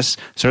for this,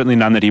 certainly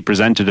none that he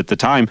presented at the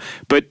time,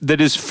 but that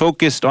is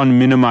focused on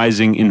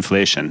minimizing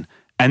inflation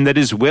and that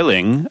is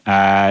willing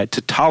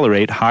to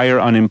tolerate higher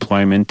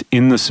unemployment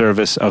in the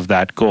service of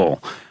that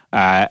goal.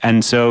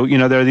 And so,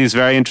 there are these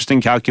very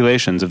interesting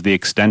calculations of the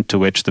extent to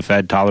which the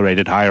Fed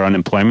tolerated higher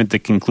unemployment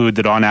that conclude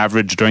that on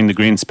average during the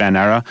Greenspan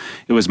era,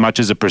 it was much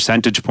as a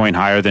percentage point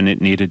higher than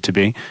it needed to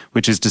be,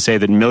 which is to say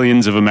that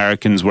millions of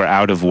Americans were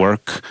out of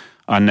work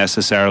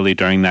unnecessarily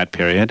during that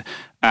period.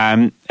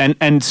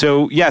 And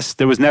so, yes,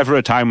 there was never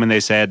a time when they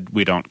said,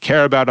 we don't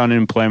care about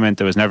unemployment.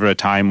 There was never a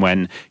time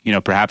when,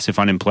 perhaps if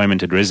unemployment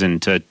had risen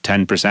to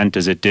 10%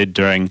 as it did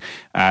during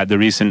the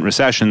recent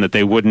recession, that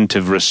they wouldn't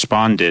have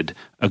responded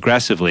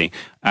aggressively.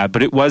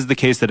 But it was the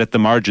case that at the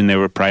margin they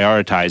were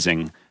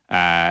prioritizing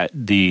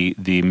the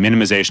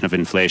minimization of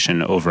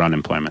inflation over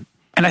unemployment.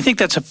 And I think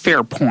that's a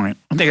fair point.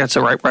 I think that's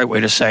the right way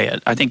to say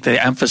it. I think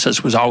the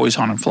emphasis was always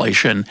on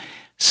inflation.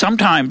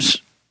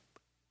 Sometimes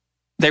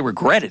they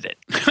regretted it.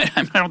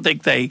 I don't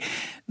think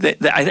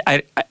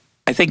I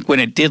think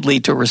when it did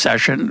lead to a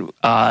recession,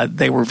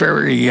 they were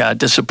very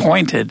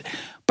disappointed.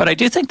 But I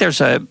do think there's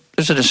an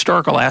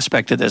historical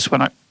aspect to this.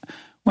 When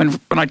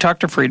I talked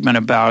to Friedman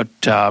about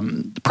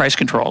price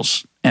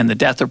controls and the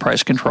death of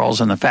price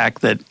controls and the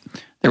fact that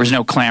there was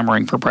no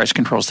clamoring for price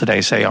controls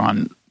today, say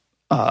on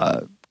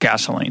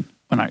gasoline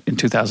in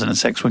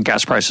 2006 when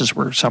gas prices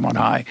were somewhat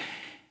high.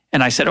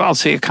 And I said, well,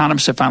 see,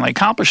 economists have finally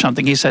accomplished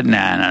something. He said,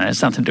 no,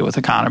 it's nothing to do with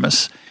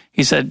economists.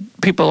 He said,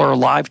 people are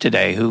alive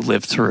today who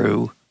lived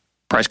through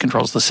price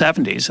controls in the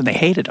 70s, and they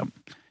hated them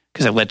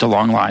because they led to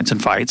long lines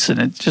and fights. And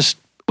it just,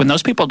 when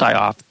those people die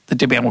off, the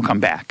demand will come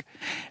back.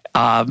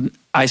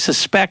 I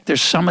suspect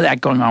there's some of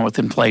that going on with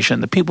inflation.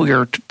 The people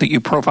that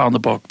you profile in the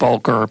book,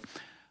 Volcker,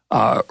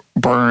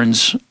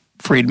 Burns,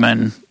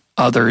 Friedman,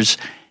 others,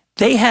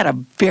 they had a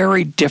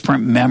very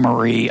different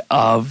memory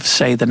of,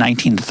 say, the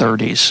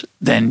 1930s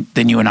than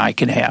you and I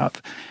can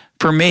have.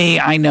 For me,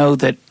 I know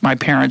that my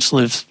parents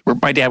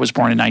my dad was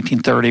born in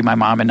 1930, my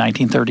mom in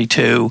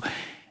 1932.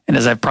 And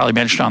as I've probably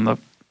mentioned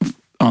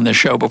on this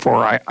show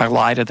before, I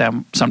lie to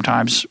them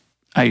sometimes.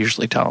 I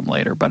usually tell them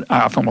later, but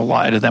I often will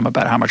lie to them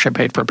about how much I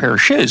paid for a pair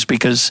of shoes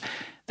because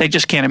they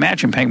just can't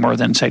imagine paying more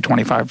than, say,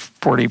 $25,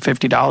 $40,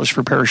 $50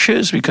 for a pair of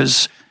shoes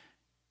because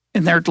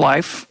in their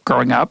life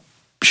growing up,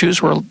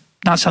 shoes were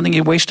not something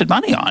you wasted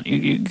money on.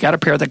 You got a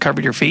pair that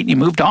covered your feet and you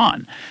moved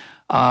on.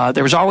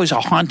 There was always a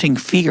haunting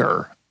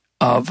fear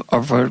of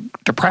a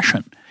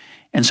depression.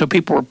 And so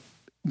people were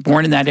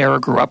born in that era,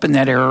 grew up in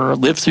that era,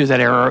 lived through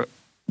that era,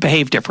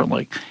 behaved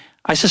differently.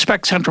 I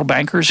suspect central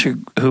bankers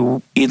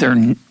who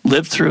either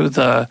lived through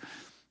the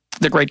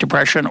Great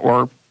Depression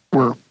or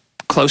were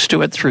close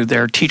to it through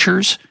their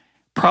teachers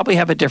probably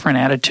have a different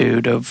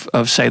attitude of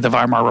say, the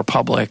Weimar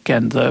Republic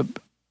and the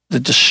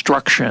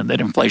destruction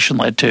that inflation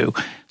led to.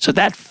 So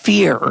that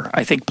fear,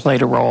 I think,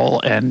 played a role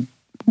and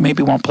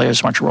maybe won't play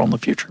as much a role in the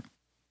future.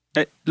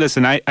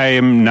 Listen, I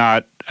am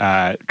not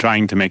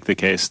trying to make the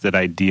case that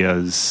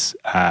ideas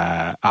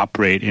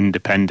operate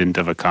independent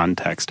of a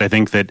context. I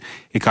think that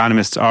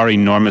economists are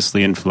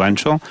enormously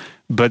influential,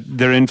 but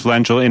they're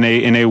influential in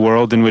a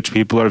world in which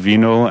people are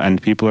venal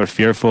and people are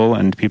fearful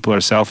and people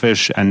are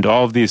selfish, and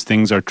all of these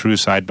things are true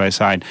side by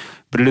side.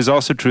 But it is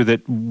also true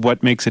that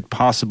what makes it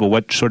possible,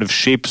 what sort of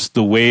shapes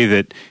the way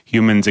that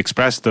humans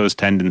express those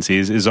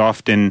tendencies is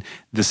often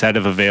the set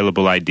of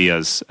available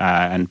ideas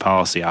and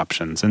policy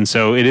options. And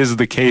so it is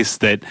the case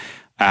that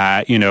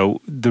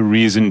the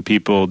reason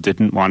people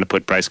didn't want to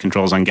put price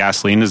controls on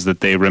gasoline is that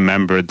they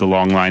remembered the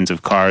long lines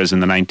of cars in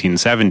the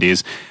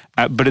 1970s.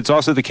 But it's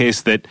also the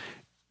case that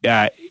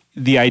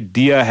the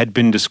idea had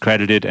been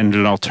discredited and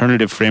an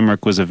alternative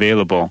framework was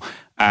available.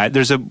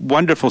 There's a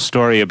wonderful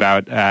story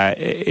about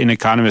an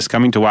economist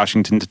coming to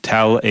Washington to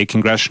tell a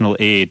congressional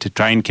aide to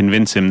try and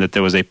convince him that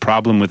there was a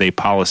problem with a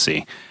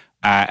policy.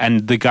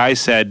 And the guy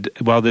said,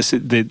 well,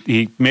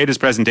 he made his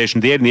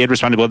presentation to the aide, and the aide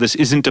responded, well, this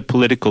isn't a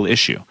political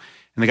issue.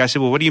 And the guy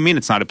said, well, what do you mean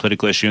it's not a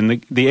political issue?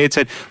 And the aide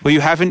said, well,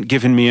 you haven't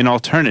given me an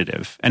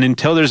alternative. And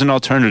until there's an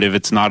alternative,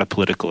 it's not a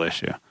political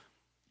issue.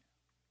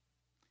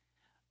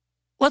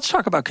 Let's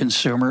talk about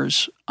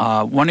consumers.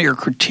 One of your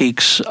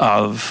critiques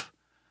of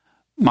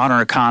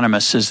modern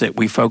economists is that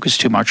we focus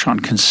too much on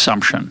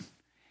consumption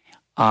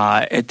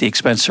at the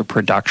expense of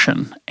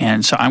production.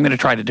 And so I'm going to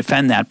try to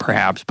defend that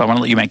perhaps, but I want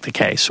to let you make the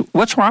case.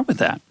 What's wrong with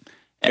that?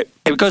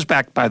 It goes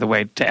back, by the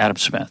way, to Adam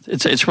Smith.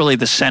 It's really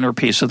the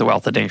centerpiece of the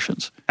Wealth of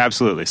Nations.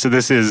 Absolutely. So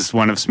this is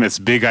one of Smith's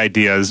big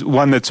ideas,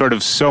 one that's sort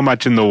of so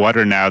much in the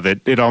water now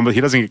that he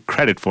doesn't get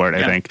credit for it,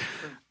 I think.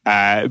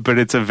 But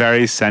it's a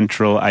very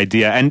central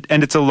idea, and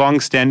it's a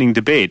long-standing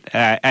debate.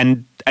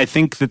 And I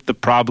think that the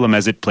problem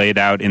as it played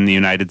out in the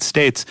United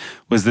States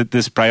was that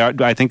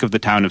I think of the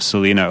town of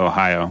Salina,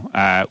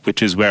 Ohio,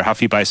 which is where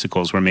Huffy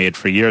bicycles were made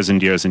for years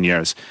and years and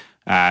years.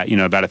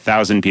 About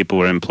 1,000 people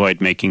were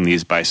employed making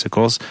these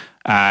bicycles.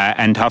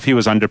 And Huffy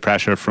was under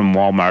pressure from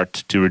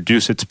Walmart to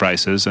reduce its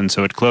prices, and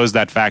so it closed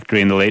that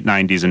factory in the late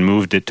 90s and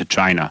moved it to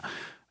China.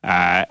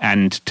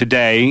 And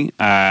today,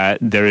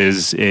 there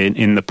is,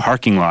 in the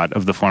parking lot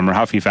of the former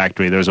Huffy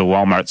factory, there's a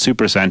Walmart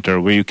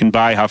supercenter where you can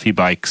buy Huffy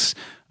bikes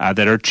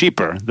that are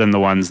cheaper than the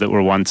ones that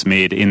were once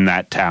made in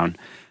that town.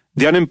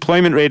 The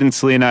unemployment rate in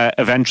Salina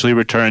eventually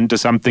returned to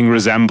something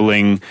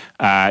resembling,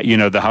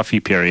 the Huffy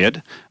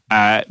period.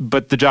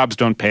 But the jobs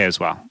don't pay as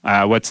well.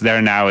 What's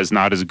there now is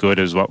not as good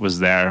as what was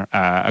there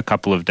a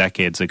couple of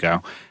decades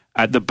ago.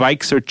 The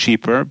bikes are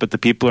cheaper, but the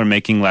people are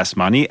making less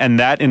money. And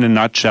that, in a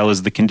nutshell,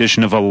 is the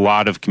condition of a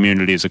lot of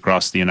communities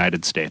across the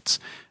United States.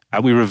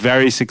 We were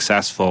very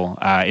successful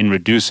in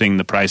reducing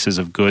the prices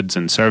of goods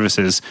and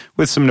services,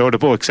 with some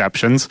notable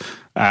exceptions,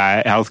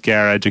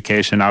 healthcare,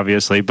 education,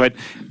 obviously. But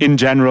in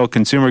general,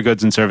 consumer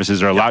goods and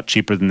services are a lot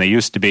cheaper than they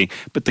used to be.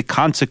 But the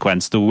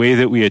consequence, the way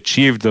that we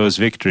achieved those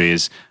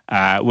victories,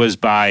 was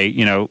by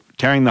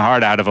tearing the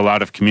heart out of a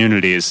lot of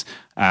communities,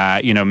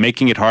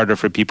 making it harder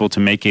for people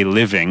to make a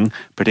living,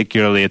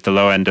 particularly at the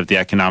low end of the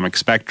economic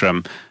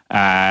spectrum.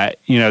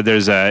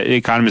 There's an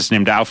economist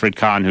named Alfred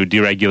Kahn who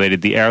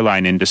deregulated the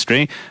airline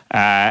industry,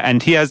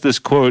 and he has this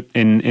quote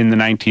in the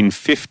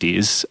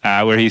 1950s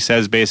where he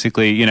says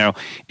basically,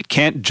 it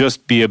can't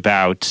just be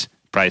about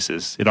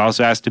prices. It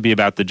also has to be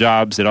about the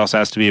jobs. It also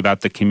has to be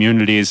about the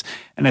communities.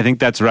 And I think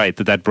that's right,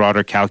 that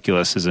broader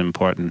calculus is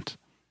important.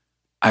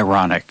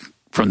 Ironic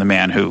from the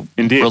man who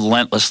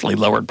relentlessly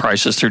lowered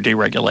prices through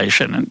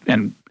deregulation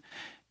and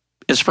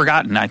is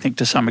forgotten, I think,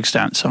 to some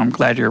extent. So I'm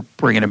glad you're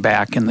bringing him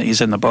back, and he's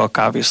in the book.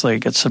 Obviously,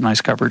 gets some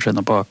nice coverage in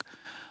the book.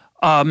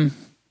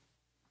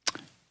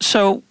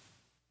 So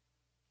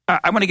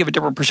I want to give a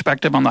different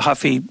perspective on the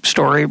Huffy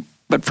story,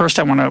 but first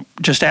I want to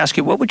just ask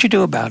you, what would you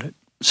do about it?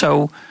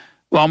 So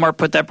Walmart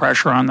put that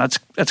pressure on. That's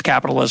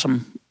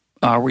capitalism.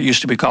 What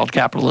used to be called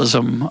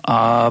capitalism.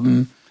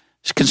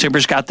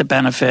 Consumers got the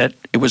benefit.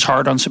 It was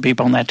hard on some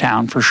people in that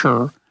town, for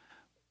sure.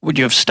 Would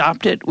you have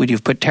stopped it? Would you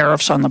have put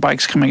tariffs on the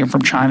bikes coming in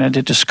from China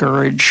to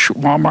discourage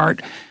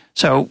Walmart?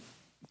 So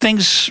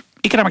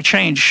economic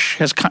change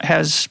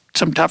has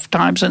some tough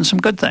times and some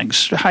good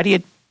things. How do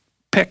you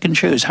pick and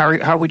choose?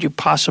 How would you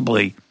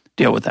possibly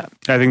deal with that?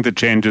 I think that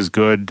change is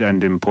good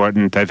and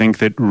important. I think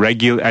that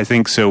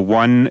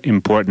one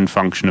important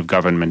function of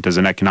government as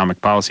an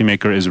economic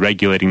policymaker is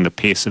regulating the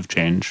pace of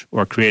change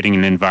or creating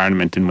an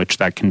environment in which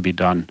that can be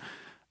done.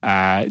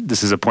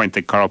 This is a point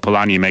that Karl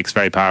Polanyi makes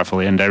very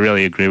powerfully, and I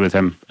really agree with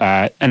him.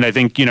 And I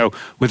think,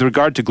 with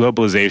regard to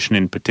globalization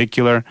in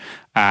particular,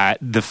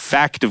 the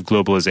fact of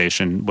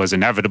globalization was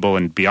inevitable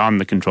and beyond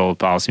the control of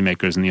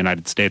policymakers in the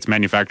United States.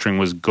 Manufacturing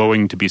was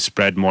going to be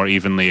spread more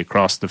evenly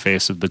across the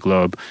face of the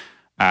globe.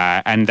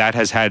 And that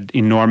has had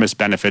enormous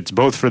benefits,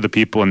 both for the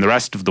people in the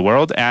rest of the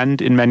world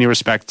and, in many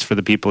respects, for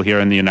the people here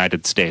in the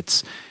United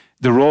States.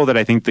 The role that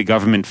I think the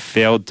government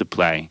failed to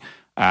play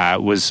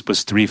was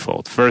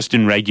threefold. First,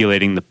 in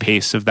regulating the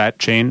pace of that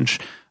change.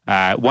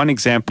 One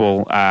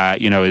example,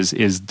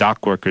 is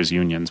dock workers'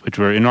 unions, which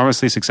were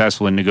enormously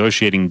successful in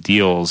negotiating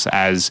deals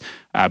as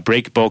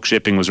break bulk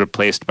shipping was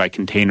replaced by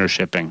container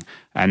shipping,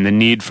 and the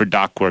need for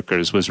dock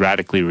workers was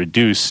radically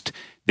reduced.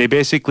 They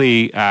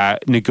basically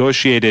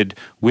negotiated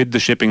with the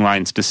shipping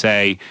lines to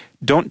say,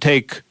 don't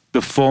take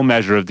the full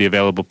measure of the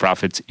available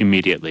profits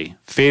immediately.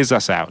 Phase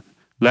us out.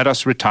 Let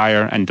us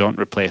retire and don't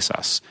replace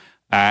us.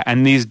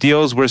 And these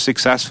deals were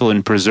successful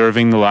in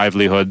preserving the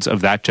livelihoods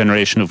of that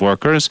generation of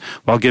workers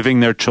while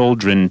giving their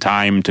children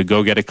time to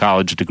go get a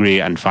college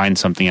degree and find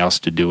something else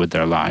to do with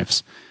their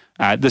lives.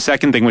 The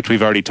second thing, which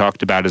we've already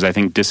talked about, is, I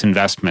think,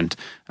 disinvestment.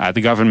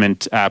 The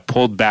government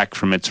pulled back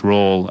from its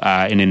role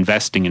in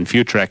investing in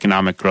future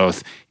economic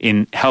growth,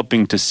 in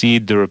helping to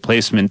seed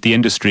the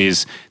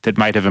industries that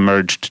might have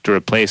emerged to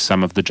replace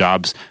some of the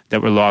jobs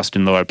that were lost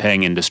in lower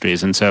paying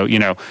industries. And so,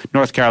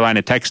 North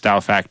Carolina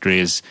textile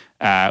factories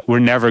were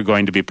never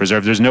going to be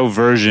preserved. There's no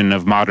version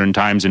of modern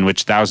times in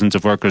which thousands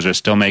of workers are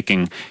still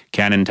making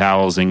cannon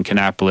towels in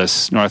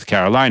Kannapolis, North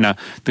Carolina.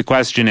 The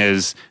question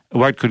is,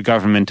 what could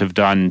government have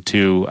done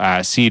to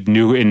seed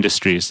new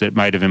industries that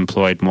might have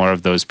employed more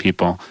of those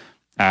people?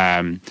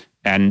 And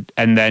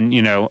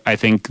then, I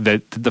think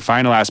that the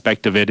final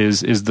aspect of it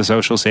is the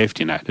social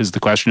safety net, is the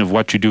question of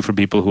what you do for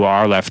people who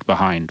are left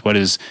behind. What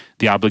is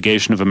the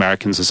obligation of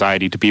American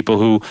society to people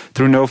who,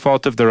 through no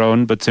fault of their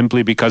own, but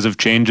simply because of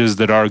changes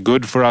that are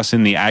good for us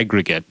in the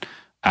aggregate,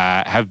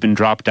 have been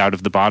dropped out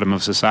of the bottom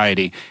of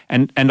society.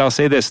 And I'll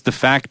say this, the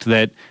fact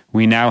that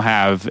we now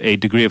have a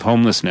degree of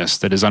homelessness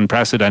that is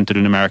unprecedented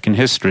in American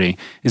history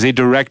is a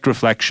direct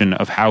reflection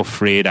of how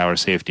frayed our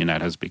safety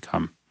net has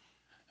become.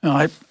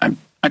 No,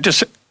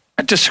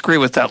 I disagree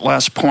with that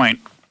last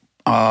point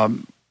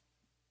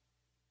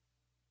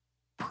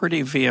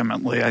pretty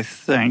vehemently, I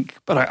think,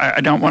 but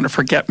I don't want to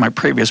forget my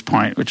previous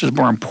point, which is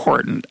more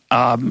important.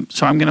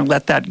 So I'm going to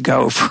let that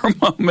go for a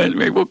moment.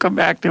 Maybe we'll come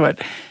back to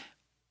it.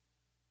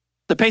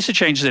 The pace of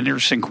change is an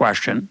interesting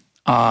question.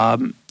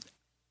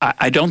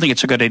 I don't think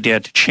it's a good idea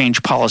to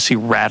change policy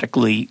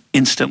radically,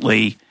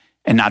 instantly,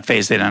 and not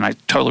phase it in. And I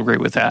totally agree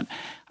with that.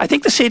 I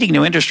think the seeding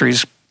new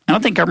industries, I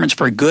don't think government's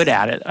very good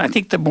at it. I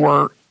think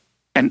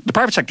and the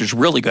private sector is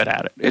really good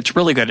at it. It's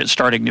really good at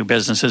starting new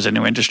businesses and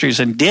new industries,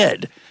 and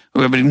did.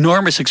 We have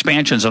enormous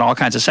expansions in all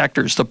kinds of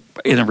sectors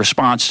in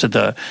response to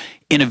the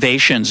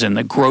innovations and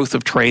the growth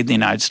of trade in the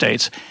United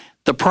States.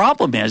 The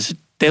problem is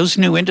those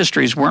new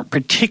industries weren't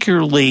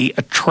particularly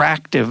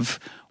attractive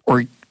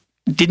or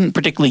didn't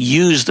particularly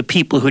use the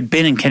people who'd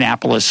been in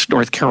Kannapolis,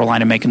 North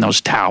Carolina, making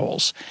those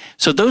towels.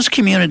 So those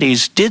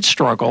communities did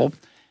struggle.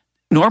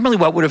 Normally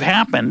what would have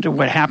happened,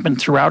 what happened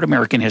throughout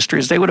American history,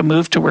 is they would have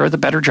moved to where the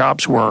better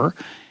jobs were.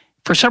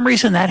 For some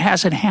reason, that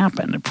hasn't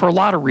happened, for a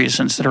lot of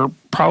reasons that are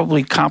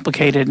probably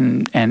complicated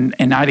and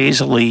not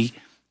easily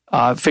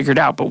figured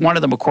out. But one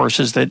of them, of course,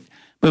 is that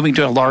moving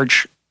to a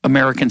large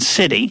American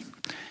city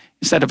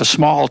instead of a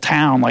small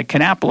town like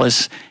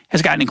Kannapolis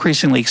has gotten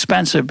increasingly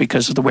expensive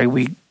because of the way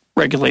we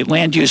regulate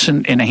land use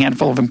in a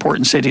handful of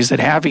important cities that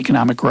have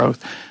economic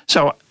growth.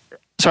 So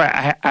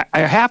I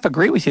half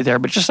agree with you there,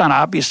 but it's just not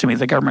obvious to me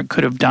the government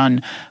could have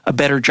done a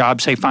better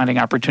job, say, finding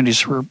opportunities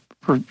for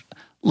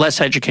less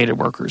educated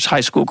workers,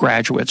 high school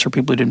graduates, or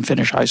people who didn't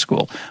finish high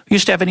school, who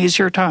used to have an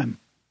easier time.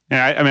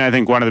 Yeah, I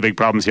think one of the big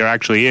problems here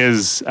actually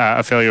is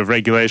a failure of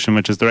regulation,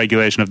 which is the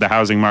regulation of the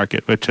housing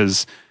market, which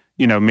has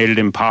made it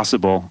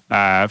impossible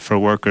for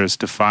workers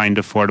to find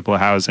affordable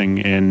housing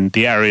in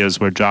the areas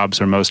where jobs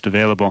are most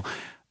available.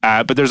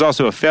 But there's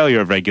also a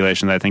failure of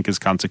regulation that I think is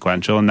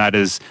consequential, and that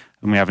is,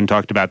 and we haven't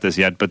talked about this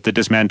yet, but the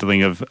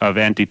dismantling of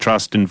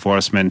antitrust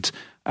enforcement.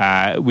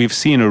 We've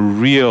seen a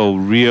real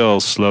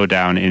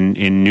slowdown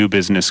in new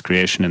business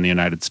creation in the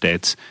United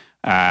States.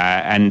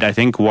 And I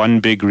think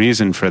one big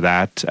reason for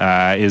that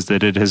is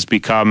that it has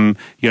become,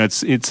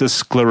 it's a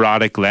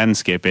sclerotic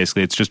landscape,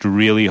 basically. It's just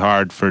really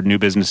hard for new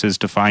businesses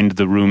to find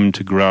the room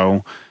to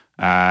grow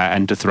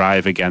and to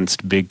thrive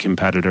against big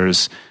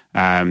competitors.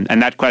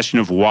 And that question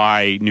of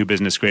why new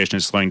business creation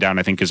is slowing down,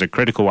 I think, is a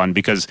critical one,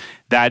 because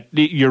that,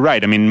 you're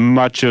right. I mean,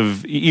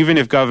 even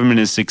if government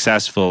is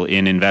successful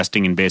in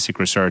investing in basic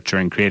research or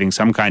in creating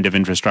some kind of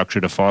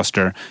infrastructure to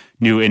foster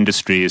new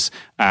industries,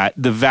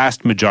 the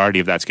vast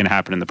majority of that's going to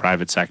happen in the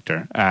private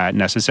sector,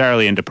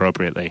 necessarily and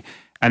appropriately.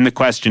 And the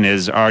question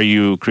is, are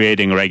you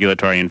creating a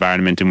regulatory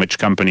environment in which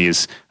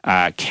companies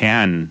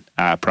can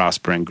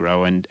prosper and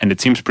grow? And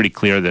it seems pretty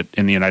clear that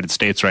in the United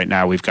States right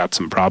now, we've got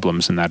some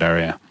problems in that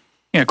area.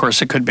 Yeah, of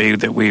course, it could be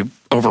that we've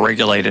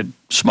overregulated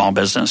small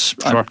business.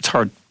 Sure. It's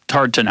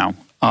hard to know.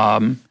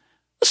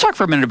 Let's talk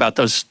for a minute about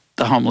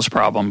the homeless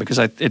problem, because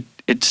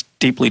it's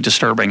deeply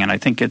disturbing, and I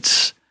think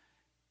it's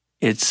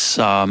in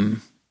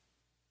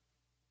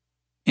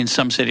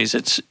some cities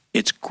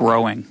it's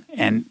growing,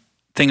 and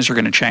things are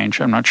going to change.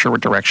 I'm not sure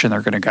what direction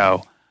they're going to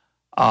go.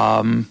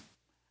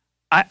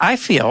 I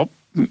feel,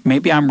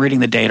 maybe I'm reading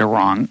the data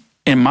wrong.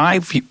 In my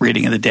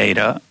reading of the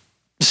data,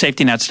 the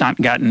safety net's not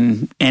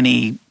gotten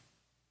any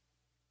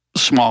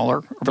smaller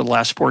over the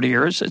last 40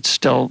 years. It's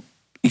still,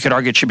 you could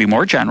argue it should be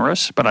more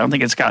generous, but I don't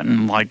think it's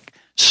gotten like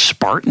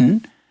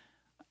Spartan.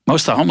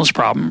 Most of the homeless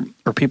problem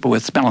are people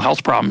with mental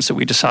health problems that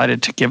we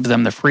decided to give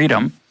them the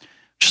freedom,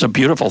 which is a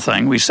beautiful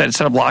thing. We said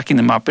instead of locking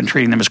them up and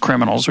treating them as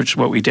criminals, which is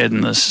what we did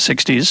in the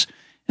 60s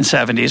and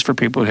 70s for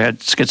people who had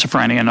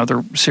schizophrenia and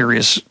other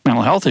serious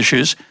mental health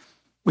issues,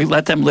 we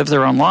let them live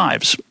their own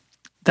lives.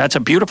 That's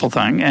a beautiful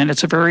thing, and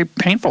it's a very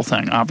painful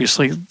thing.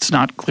 Obviously, it's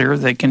not clear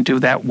they can do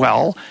that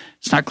well.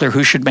 It's not clear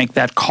who should make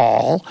that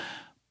call.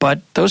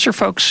 But those are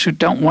folks who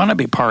don't want to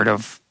be part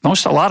of, a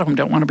lot of them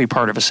don't want to be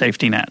part of a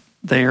safety net.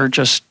 They are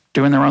just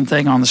doing their own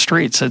thing on the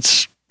streets. You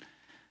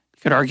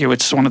could argue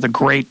it's one of the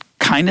great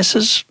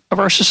kindnesses of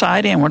our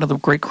society and one of the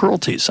great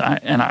cruelties.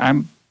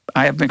 I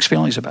have mixed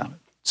feelings about it.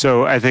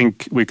 So I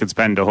think we could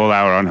spend a whole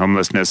hour on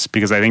homelessness,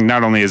 because I think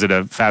not only is it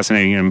a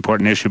fascinating and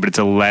important issue, but it's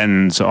a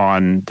lens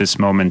on this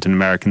moment in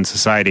American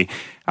society.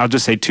 I'll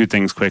just say two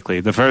things quickly.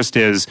 The first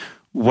is,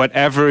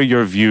 whatever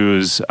your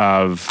views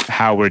of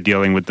how we're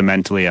dealing with the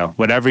mentally ill,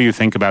 whatever you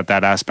think about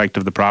that aspect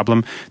of the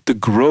problem, the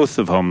growth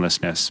of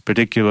homelessness,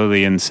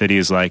 particularly in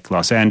cities like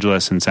Los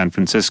Angeles and San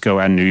Francisco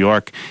and New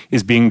York,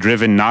 is being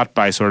driven not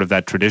by sort of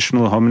that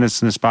traditional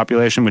homelessness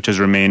population, which has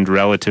remained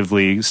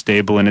relatively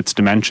stable in its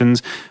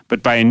dimensions,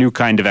 but by a new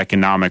kind of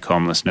economic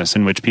homelessness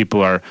in which people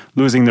are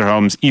losing their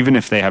homes even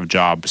if they have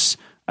jobs.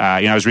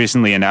 I was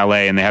recently in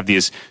LA, and they have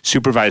these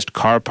supervised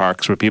car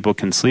parks where people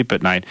can sleep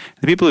at night.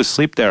 The people who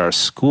sleep there are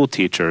school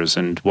teachers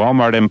and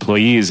Walmart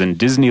employees and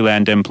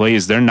Disneyland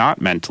employees. They're not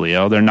mentally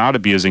ill. They're not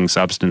abusing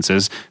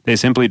substances. They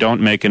simply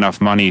don't make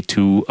enough money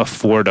to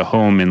afford a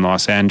home in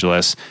Los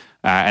Angeles.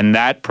 And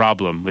that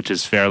problem, which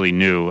is fairly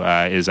new,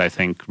 is, I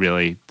think,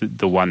 really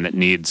the one that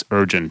needs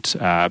urgent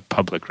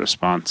public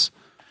response.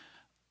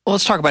 Well,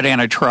 let's talk about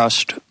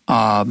antitrust,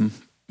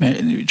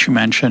 which you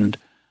mentioned.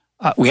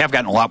 We have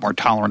gotten a lot more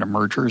tolerant of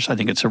mergers. I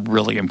think it's a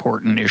really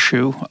important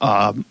issue.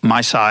 My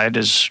side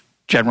has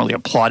generally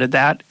applauded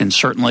that, and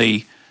certainly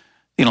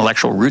the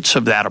intellectual roots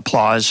of that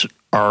applause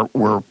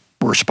were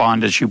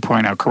respond, as you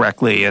point out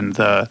correctly, in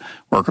the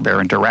work of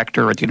Aaron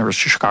Director at the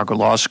University of Chicago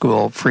Law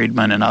School,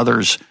 Friedman and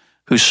others,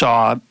 who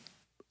saw,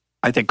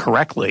 I think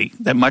correctly,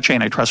 that much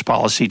antitrust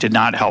policy did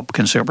not help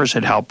consumers.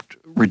 It helped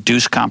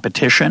reduce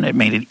competition. It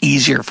made it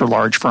easier for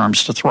large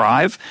firms to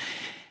thrive.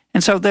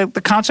 And so the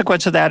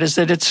consequence of that is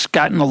that it's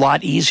gotten a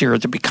lot easier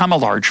to become a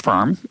large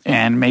firm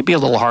and maybe a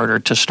little harder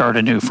to start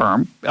a new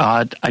firm.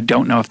 I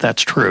don't know if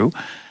that's true.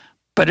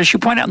 But as you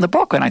point out in the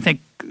book, and I think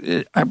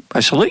I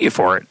salute you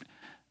for it,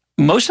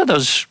 most of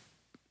those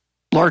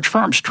large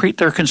firms treat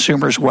their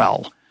consumers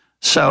well.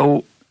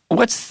 So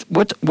what's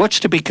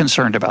to be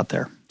concerned about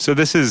there? So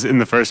this is, in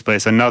the first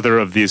place, another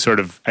of these sort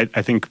of, I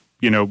think,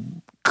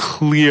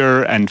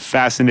 clear and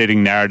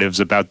fascinating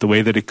narratives about the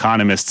way that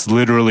economists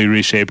literally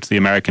reshaped the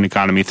American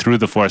economy through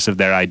the force of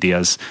their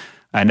ideas.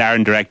 And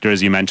Aaron Director,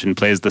 as you mentioned,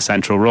 plays the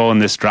central role in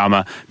this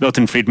drama.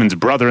 Milton Friedman's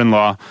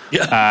brother-in-law.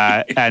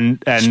 Yeah.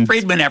 And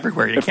Friedman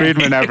everywhere.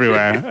 Friedman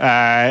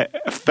everywhere.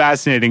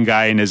 Fascinating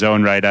guy in his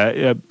own right.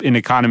 An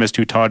economist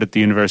who taught at the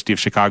University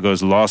of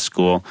Chicago's law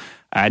school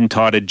and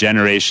taught a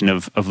generation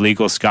of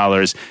legal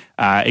scholars,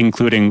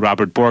 including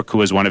Robert Bork, who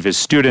was one of his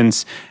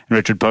students, and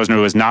Richard Posner,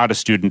 who was not a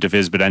student of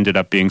his but ended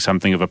up being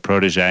something of a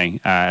protege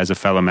as a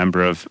fellow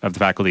member of the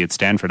faculty at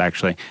Stanford,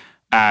 actually.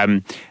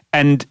 And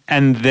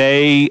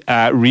they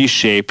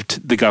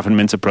reshaped the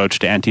government's approach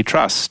to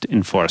antitrust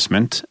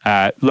enforcement,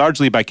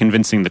 largely by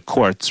convincing the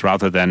courts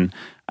rather than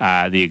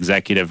the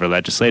executive or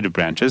legislative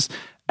branches.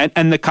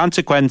 And the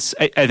consequence,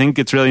 I think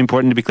it's really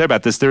important to be clear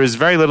about this, there is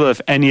very little, if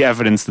any,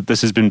 evidence that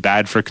this has been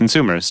bad for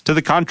consumers. To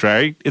the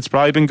contrary, it's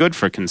probably been good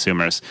for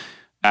consumers.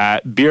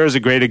 Beer is a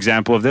great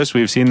example of this.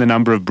 We've seen the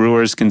number of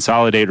brewers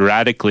consolidate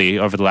radically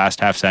over the last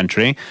half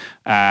century.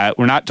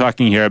 We're not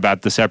talking here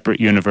about the separate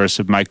universe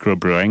of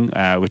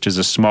microbrewing, which is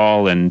a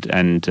small and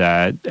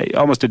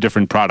almost a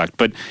different product.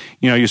 But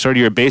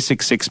your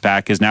basic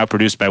six-pack is now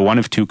produced by one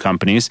of two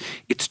companies.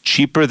 It's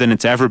cheaper than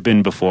it's ever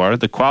been before.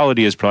 The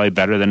quality is probably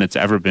better than it's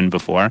ever been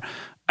before.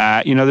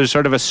 There's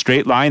sort of a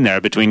straight line there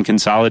between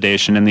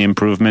consolidation and the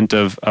improvement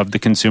of the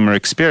consumer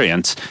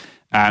experience.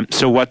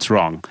 So what's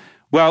wrong?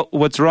 Well,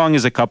 what's wrong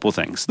is a couple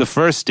things. The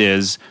first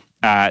is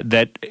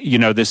that,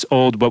 this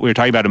old, what we were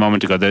talking about a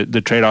moment ago,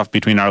 the trade-off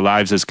between our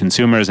lives as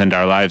consumers and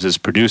our lives as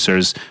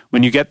producers,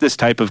 when you get this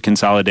type of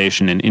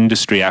consolidation in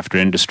industry after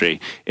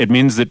industry, it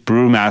means that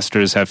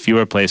brewmasters have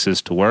fewer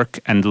places to work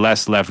and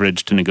less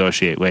leverage to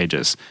negotiate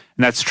wages.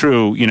 And that's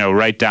true,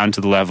 right down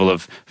to the level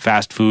of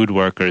fast food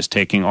workers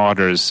taking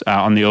orders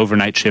on the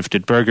overnight shift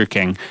at Burger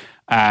King.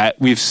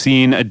 we've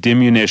seen a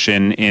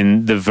diminution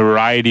in the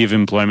variety of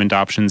employment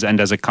options, and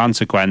as a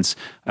consequence,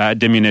 a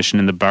diminution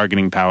in the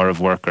bargaining power of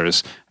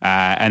workers.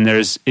 And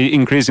there's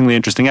increasingly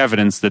interesting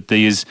evidence that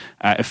these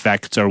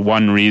effects are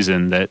one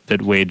reason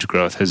that wage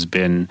growth has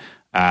been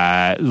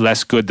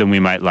less good than we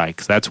might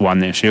like. So that's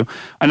one issue.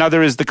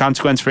 Another is the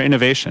consequence for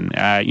innovation.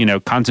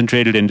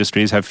 Concentrated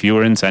industries have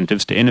fewer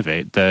incentives to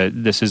innovate.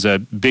 This is a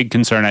big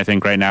concern, I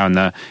think, right now in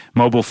the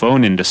mobile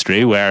phone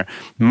industry, where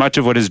much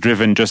of what has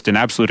driven just an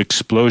absolute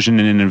explosion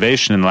in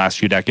innovation in the last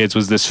few decades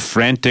was this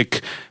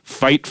frantic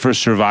fight for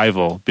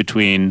survival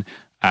between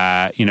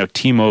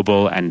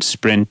T-Mobile and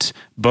Sprint,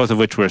 both of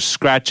which were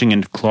scratching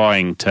and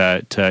clawing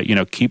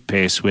to keep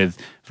pace with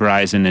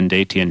Verizon and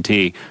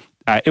AT&T.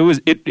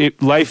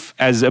 Life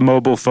as a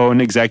mobile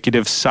phone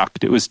executive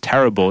sucked. It was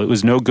terrible. It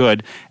was no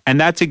good. And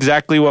that's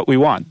exactly what we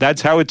want.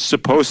 That's how it's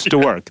supposed to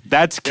work.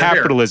 That's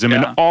capitalism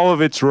in all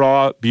of its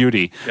raw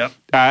beauty. Yep.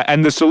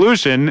 And the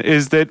solution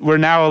is that we're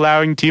now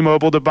allowing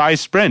T-Mobile to buy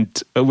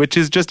Sprint, which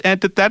is just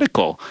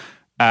antithetical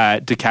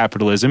to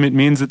capitalism. It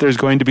means that there's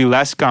going to be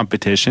less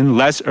competition,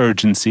 less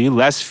urgency,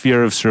 less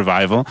fear of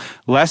survival,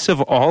 less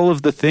of all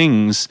of the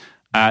things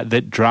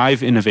that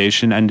drive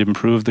innovation and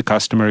improve the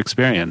customer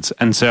experience.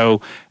 And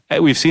so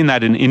we've seen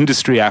that in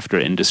industry after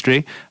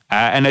industry,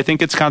 and I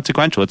think it's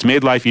consequential. It's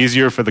made life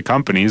easier for the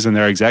companies and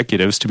their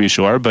executives, to be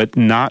sure, but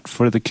not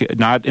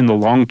in the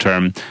long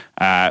term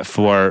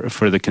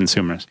for the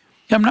consumers.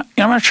 Yeah,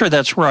 I'm not sure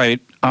that's right.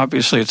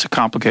 Obviously, it's a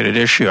complicated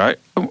issue. I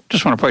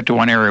just want to point to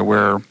one area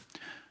where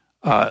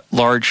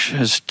large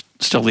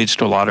still leads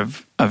to a lot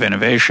of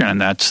innovation, and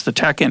that's the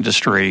tech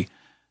industry.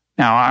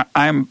 Now,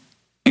 I'm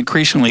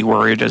increasingly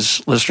worried,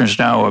 as listeners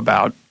know,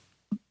 about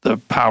the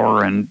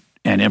power and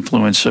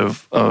influence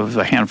of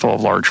a handful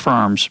of large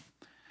firms.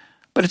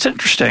 But it's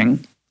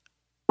interesting.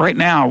 Right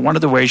now, one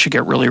of the ways you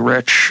get really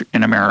rich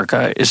in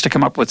America is to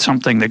come up with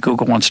something that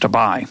Google wants to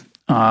buy.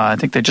 I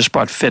think they just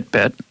bought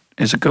Fitbit.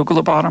 Is it Google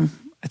that bought them?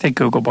 I think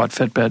Google bought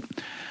Fitbit.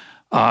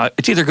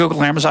 It's either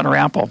Google, Amazon, or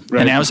Apple.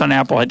 Right. And Amazon and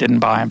Apple, I didn't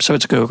buy them, so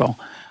it's Google.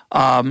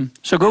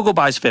 So Google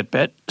buys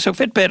Fitbit. So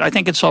Fitbit, I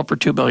think it sold for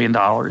 $2 billion.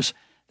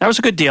 That was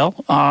a good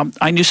deal.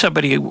 I knew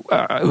somebody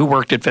who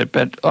worked at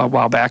Fitbit a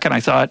while back, and I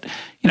thought,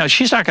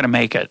 she's not going to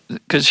make it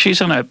because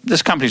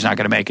this company's not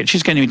going to make it.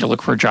 She's going to need to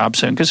look for a job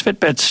soon because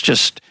Fitbit's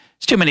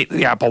it's too many,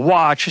 the Apple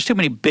Watch, there's too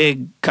many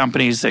big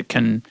companies that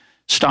can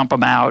stomp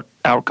them out,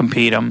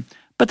 outcompete them.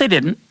 But they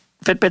didn't.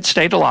 Fitbit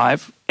stayed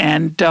alive.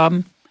 And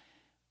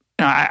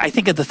I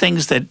think of the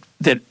things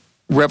that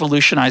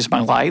revolutionized my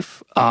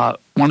life. One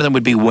of them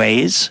would be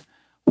Waze.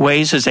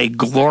 Waze is a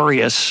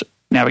glorious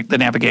the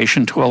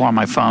navigation tool on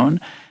my phone.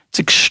 It's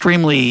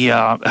extremely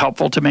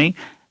helpful to me.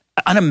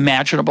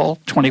 Unimaginable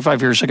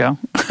 25 years ago.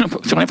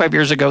 25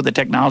 years ago, the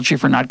technology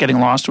for not getting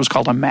lost was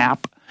called a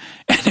map,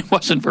 and it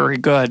wasn't very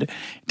good. It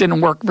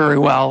didn't work very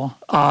well.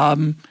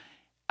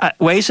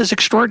 Waze is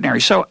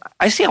extraordinary. So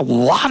I see a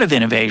lot of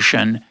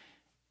innovation.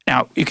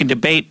 Now, you can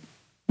debate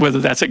whether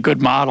that's a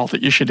good model,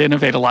 that you should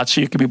innovate a lot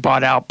so you can be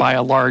bought out by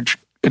a large,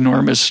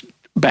 enormous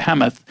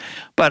behemoth.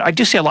 But I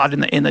do see a lot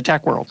in the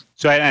tech world.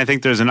 So I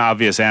think there's an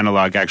obvious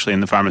analog actually in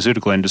the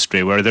pharmaceutical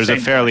industry where there's a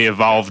fairly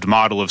evolved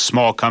model of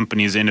small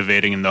companies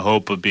innovating in the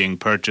hope of being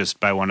purchased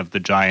by one of the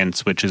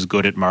giants, which is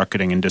good at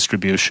marketing and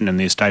distribution and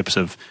these types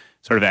of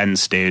sort of end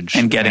stage.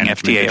 And getting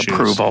FDA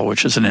approval,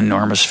 which is an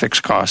enormous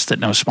fixed cost that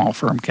no small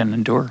firm can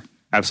endure.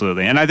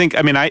 Absolutely. And I think,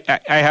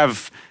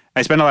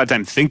 I spend a lot of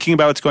time thinking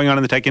about what's going on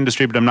in the tech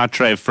industry, but I'm not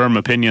sure I have firm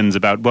opinions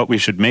about what we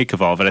should make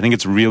of all of it. I think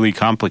it's really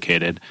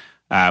complicated.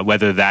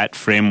 Whether that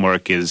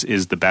framework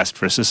is the best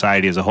for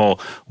society as a whole.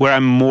 Where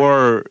I'm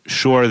more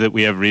sure that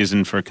we have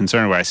reason for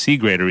concern, where I see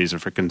greater reason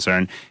for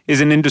concern,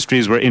 is in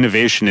industries where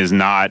innovation is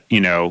not,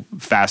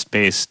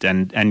 fast-paced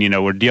and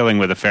we're dealing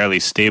with a fairly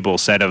stable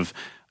set of,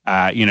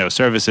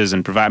 services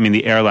and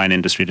the airline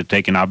industry, to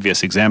take an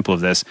obvious example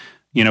of this.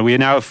 We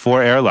now have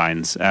 4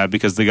 airlines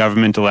because the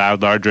government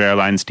allowed larger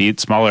airlines to eat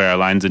smaller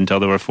airlines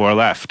until there were 4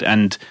 left.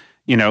 And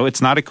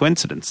it's not a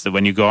coincidence that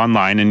when you go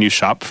online and you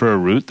shop for a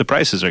route, the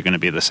prices are going to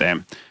be the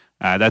same.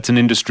 That's an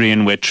industry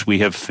in which we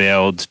have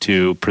failed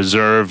to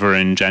preserve or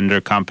engender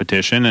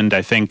competition. And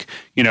I think,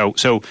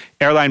 so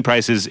airline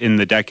prices in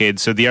the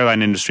decades, so the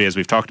airline industry, as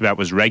we've talked about,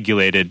 was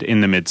regulated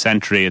in the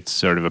mid-century. It's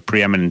sort of a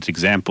preeminent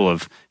example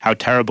of how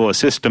terrible a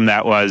system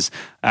that was.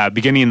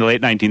 Beginning in the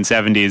late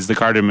 1970s, the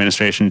Carter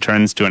administration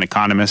turns to an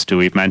economist who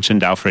we've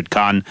mentioned, Alfred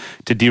Kahn,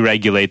 to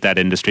deregulate that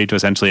industry, to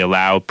essentially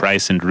allow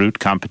price and route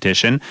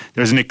competition.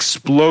 There's an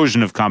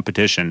explosion of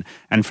competition.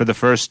 And for the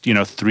first,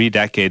 3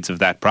 decades of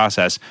that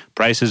process,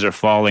 prices are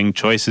falling,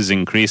 choices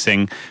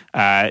increasing.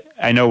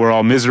 I know we're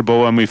all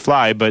miserable when we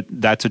fly, but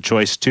that's a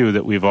choice too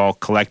that we've all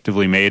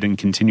collectively made and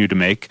continue to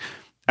make.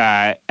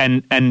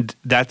 And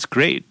that's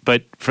great.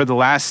 But for the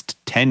last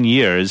 10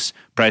 years,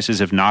 prices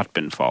have not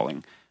been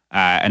falling.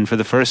 And for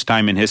the first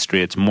time in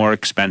history, it's more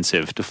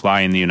expensive to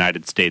fly in the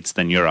United States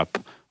than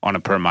Europe on a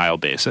per-mile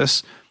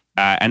basis.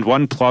 And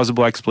one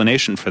plausible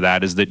explanation for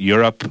that is that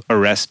Europe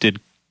arrested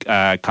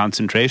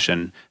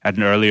concentration at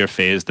an earlier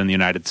phase than the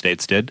United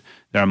States did.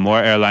 There are more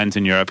airlines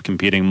in Europe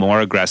competing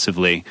more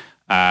aggressively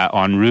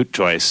on route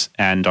choice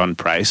and on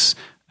price.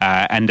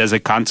 And as a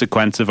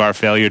consequence of our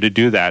failure to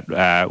do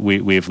that,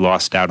 we've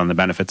lost out on the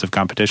benefits of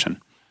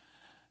competition.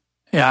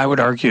 Yeah, I would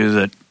argue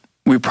that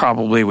we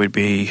probably would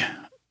be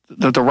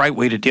the right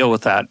way to deal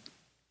with that,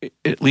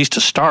 at least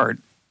to start,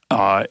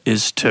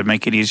 is to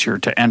make it easier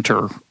to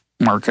enter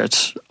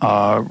markets,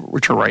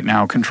 which are right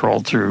now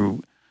controlled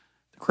through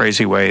the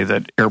crazy way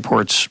that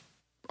airports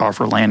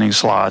offer landing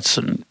slots,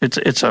 and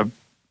it's a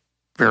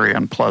very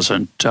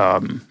unpleasant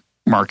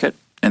market,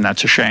 and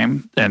that's a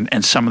shame.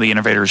 And some of the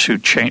innovators who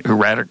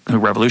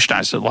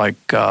revolutionized it, like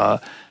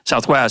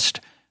Southwest,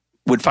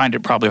 would find it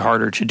probably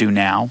harder to do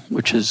now,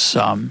 which is,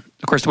 of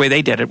course, the way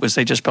they did it was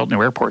they just built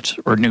new airports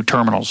or new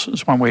terminals.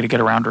 It's one way to get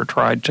around, or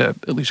tried to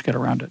at least get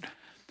around it.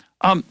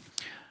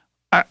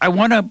 I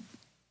want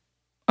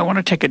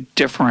to take a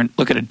different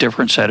look at a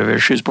different set of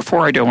issues.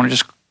 Before I do,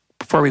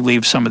 before we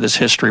leave some of this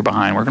history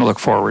behind, we're going to look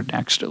forward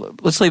next.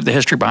 Let's leave the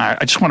history behind.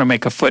 I just want to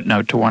make a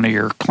footnote to one of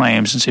your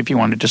claims and see if you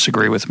want to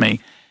disagree with me.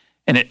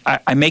 And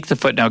I make the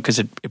footnote because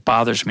it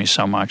bothers me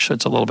so much. So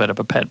it's a little bit of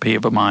a pet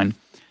peeve of mine.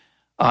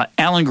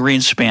 Alan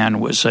Greenspan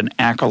was an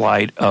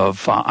acolyte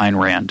of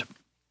Ayn Rand.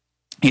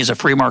 He's a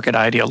free market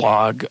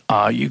ideologue.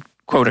 You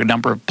quote a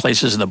number of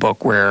places in the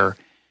book where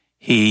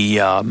he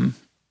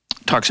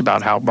talks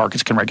about how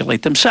markets can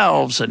regulate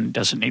themselves and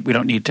we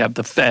don't need to have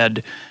the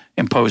Fed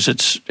impose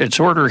its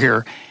order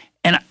here.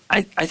 And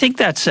I think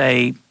that's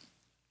an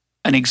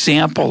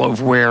example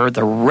of where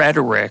the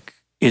rhetoric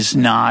is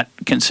not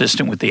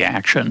consistent with the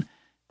action.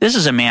 This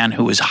is a man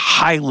who is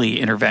highly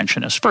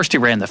interventionist. First, he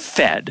ran the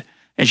Fed.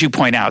 As you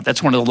point out,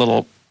 that's one of the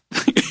little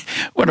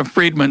one of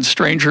Friedman's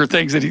stranger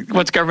things, that he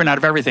wants government out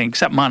of everything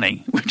except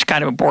money, which is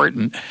kind of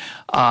important.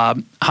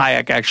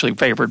 Hayek actually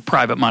favored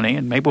private money,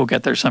 and maybe we'll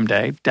get there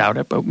someday. Doubt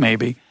it, but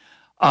maybe.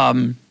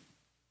 But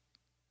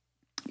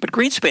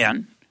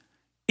Greenspan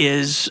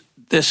is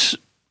this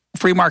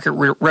free market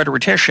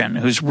rhetorician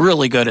who's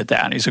really good at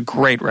that. He's a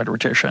great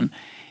rhetorician.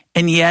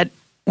 And yet,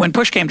 when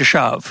push came to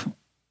shove,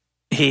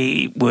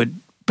 he would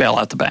bail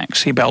out the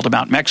banks. He bailed them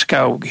out in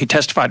Mexico. He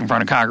testified in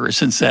front of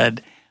Congress and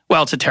said,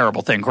 well, it's a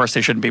terrible thing. Of course,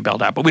 they shouldn't be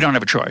bailed out, but we don't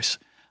have a choice.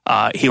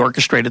 He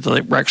orchestrated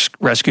the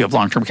rescue of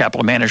long-term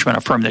capital management,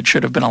 a firm that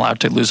should have been allowed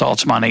to lose all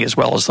its money, as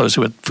well as those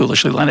who had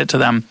foolishly lent it to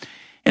them.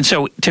 And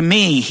so, to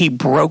me, he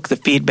broke the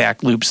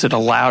feedback loops that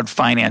allowed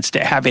finance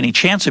to have any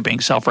chance of being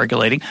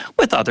self-regulating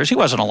with others. He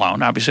wasn't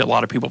alone. Obviously, a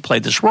lot of people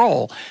played this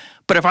role.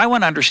 But if I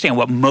want to understand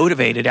what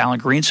motivated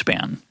Alan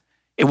Greenspan,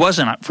 it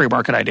wasn't a free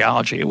market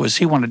ideology. It was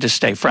he wanted to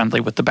stay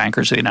friendly with the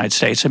bankers of the United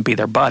States and be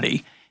their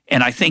buddy.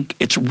 And I think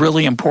it's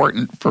really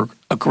important for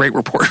a great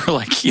reporter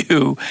like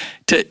you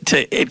to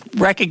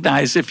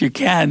recognize, if you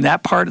can,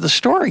 that part of the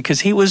story. Because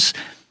he was,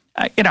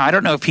 I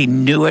don't know if he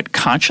knew it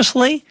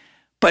consciously,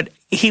 but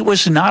he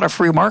was not a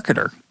free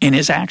marketer in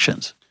his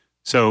actions.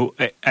 So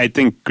I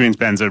think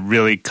Greenspan's a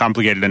really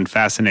complicated and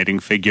fascinating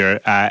figure.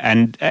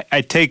 And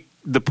I take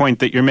the point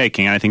that you're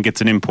making, and I think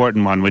it's an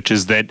important one, which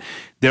is that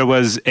there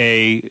was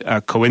a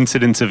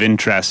coincidence of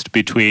interest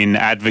between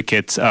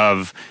advocates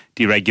of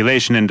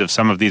deregulation and of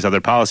some of these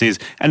other policies,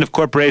 and of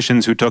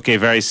corporations who took a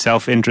very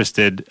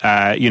self-interested,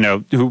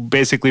 who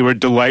basically were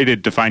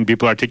delighted to find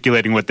people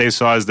articulating what they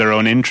saw as their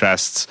own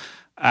interests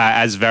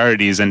as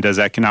verities and as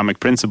economic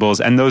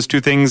principles. And those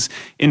two things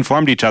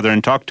informed each other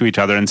and talked to each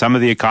other. And some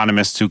of the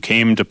economists who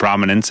came to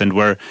prominence and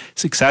were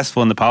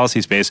successful in the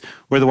policy space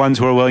were the ones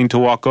who were willing to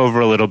walk over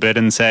a little bit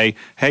and say,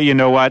 hey, you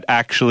know what,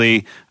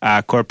 actually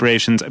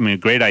corporations, a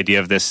great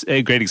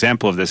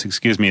example of this,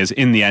 is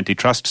in the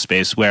antitrust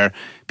space, where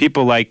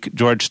people like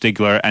George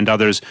Stigler and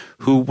others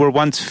who were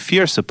once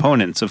fierce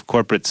opponents of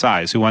corporate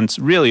size, who once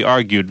really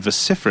argued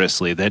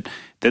vociferously that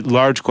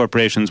large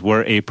corporations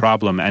were a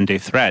problem and a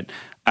threat,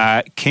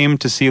 came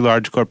to see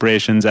large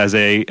corporations as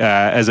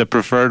a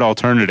preferred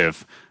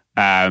alternative,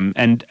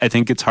 and I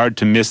think it's hard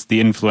to miss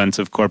the influence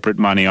of corporate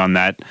money on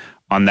that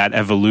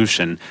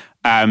evolution.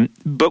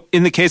 But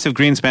in the case of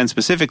Greenspan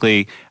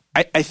specifically,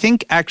 I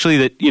think actually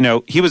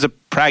that he was a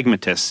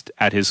pragmatist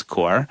at his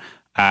core,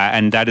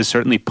 and that is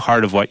certainly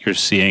part of what you're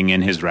seeing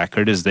in his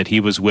record, is that he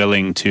was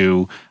willing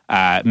to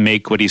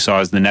make what he saw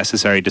as the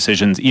necessary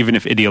decisions, even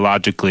if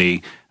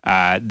ideologically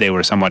they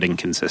were somewhat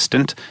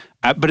inconsistent.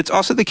 But it's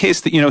also the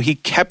case that, he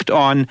kept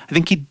on, I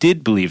think he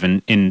did believe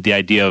in the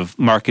idea of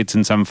markets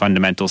in some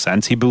fundamental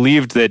sense. He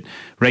believed that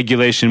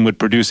regulation would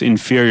produce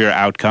inferior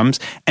outcomes.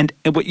 And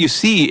what you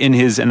see in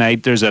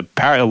there's a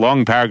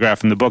long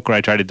paragraph in the book where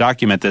I try to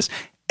document this.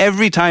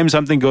 Every time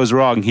something goes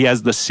wrong, he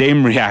has the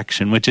same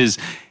reaction, which is,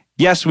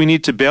 yes, we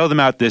need to bail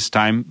them out this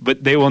time,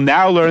 but they will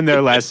now learn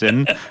their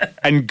lesson,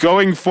 and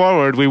going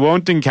forward, we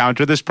won't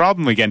encounter this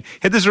problem again. He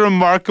had this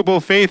remarkable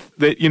faith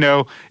that,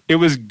 it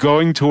was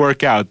going to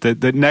work out,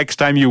 that next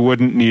time you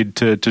wouldn't need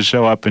to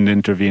show up and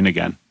intervene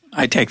again.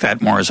 I take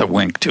that more as a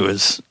wink to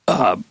his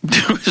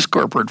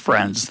corporate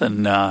friends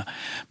than,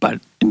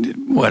 but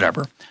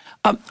whatever.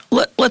 I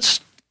want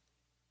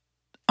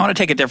to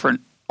take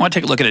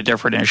a look at a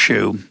different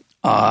issue.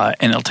 and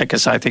it'll take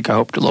us, I think, I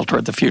hope, a little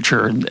toward the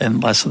future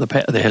and less of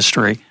the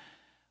history.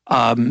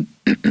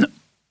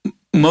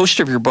 Most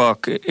of your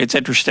book, it's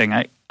interesting.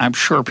 I'm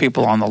sure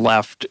people on the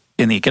left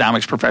in the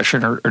economics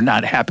profession are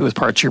not happy with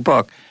parts of your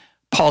book.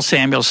 Paul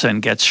Samuelson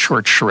gets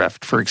short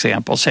shrift, for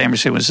example.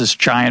 Samuelson was this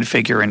giant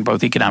figure in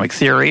both economic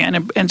theory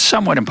and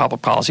somewhat in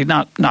public policy,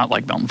 not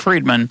like Milton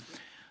Friedman.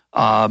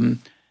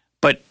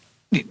 But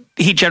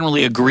he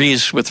generally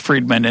agrees with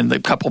Friedman in the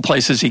couple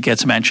places he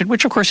gets mentioned,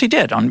 which of course he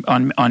did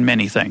on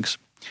many things.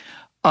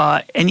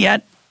 And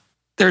yet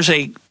there's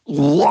a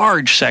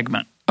large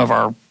segment of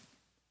our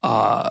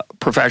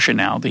profession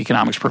now, the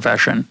economics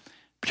profession,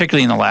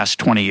 particularly in the last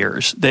 20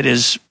 years, that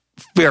is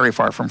very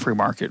far from free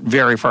market,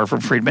 very far from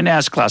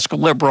Friedman-esque, classical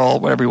liberal,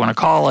 whatever you want to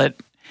call it.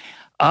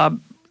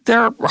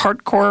 They're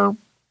hardcore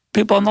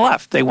people on the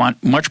left. They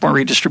want much more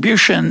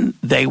redistribution.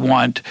 They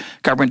want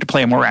government to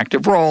play a more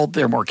active role.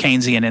 They're more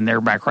Keynesian in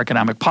their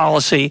macroeconomic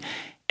policy.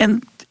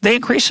 And they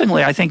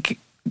increasingly, I think,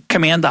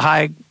 command the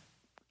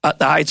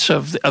heights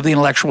of the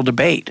intellectual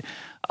debate.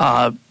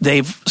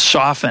 They've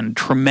softened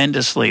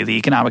tremendously the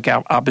economic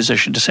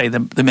opposition to, say,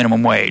 the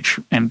minimum wage.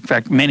 In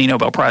fact, many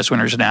Nobel Prize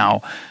winners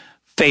now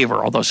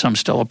favor, although some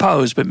still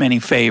oppose, but many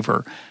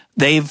favor.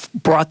 They've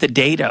brought the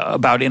data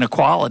about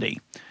inequality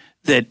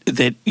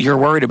that you're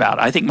worried about.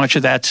 I think much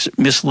of that's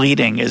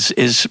misleading.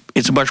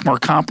 It's much more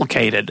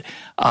complicated,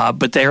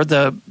 but they're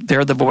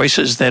the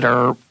voices that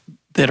are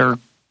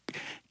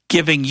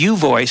giving you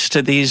voice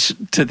to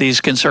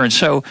these concerns.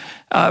 So,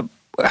 how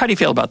do you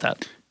feel about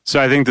that? So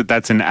I think that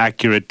that's an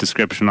accurate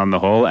description on the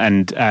whole,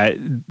 and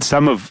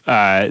some of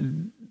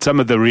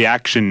the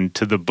reaction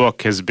to the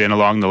book has been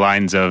along the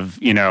lines of,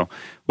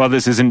 well,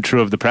 this isn't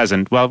true of the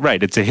present. Well,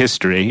 right, it's a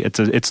history.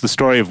 It's the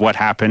story of what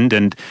happened,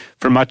 and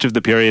for much of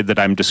the period that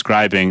I'm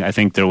describing, I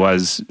think there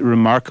was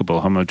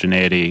remarkable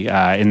homogeneity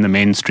in the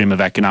mainstream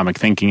of economic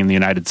thinking in the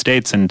United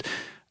States, and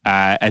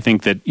I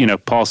think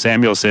that Paul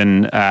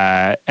Samuelson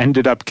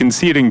ended up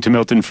conceding to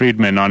Milton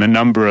Friedman on a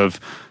number of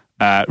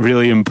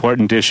really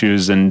important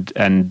issues, and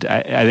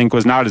I think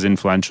was not as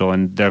influential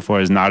and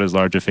therefore is not as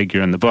large a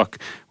figure in the book,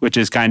 which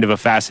is kind of a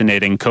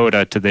fascinating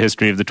coda to the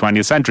history of the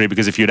 20th century,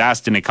 because if you'd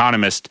asked an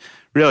economist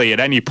really at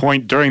any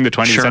point during the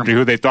 20th century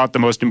who they thought the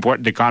most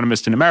important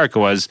economist in America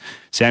was,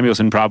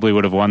 Samuelson probably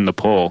would have won the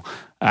poll.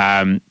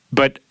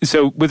 But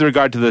so with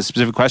regard to the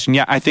specific question,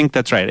 yeah, I think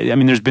that's right. I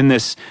mean, there's been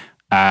this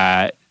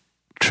there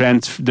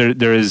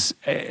is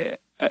a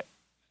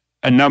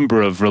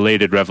number of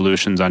related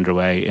revolutions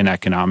underway in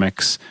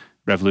economics.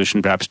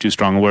 Revolution, perhaps too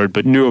strong a word,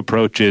 but new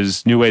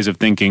approaches, new ways of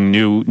thinking,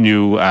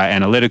 new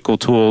analytical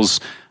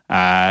tools,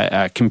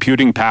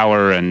 computing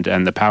power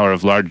and the power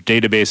of large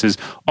databases.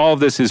 All of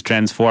this is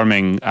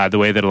transforming the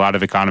way that a lot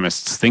of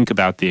economists think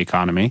about the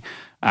economy.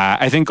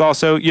 I think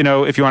also,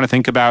 if you want to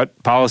think about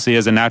policy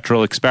as a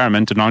natural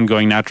experiment, an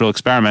ongoing natural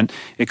experiment,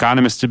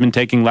 economists have been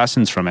taking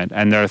lessons from it.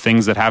 And there are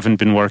things that haven't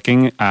been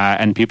working,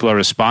 and people are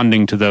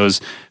responding to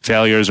those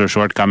failures or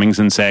shortcomings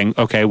and saying,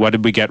 okay, what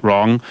did we get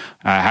wrong?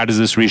 How does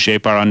this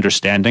reshape our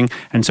understanding?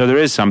 And so there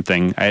is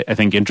something, I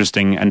think,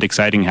 interesting and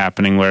exciting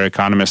happening where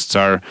economists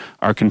are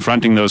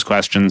confronting those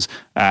questions.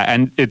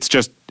 And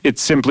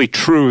it's simply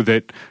true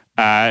that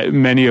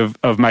many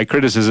of my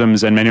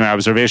criticisms and many of my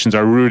observations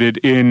are rooted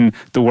in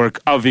the work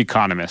of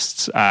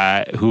economists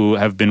who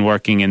have been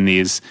working in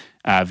these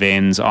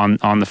veins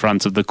on the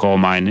fronts of the coal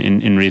mine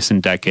in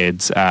recent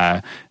decades,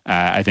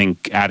 I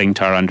think adding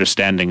to our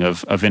understanding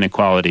of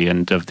inequality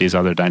and of these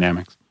other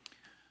dynamics.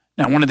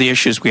 Now, one of the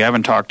issues we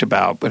haven't talked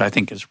about, but I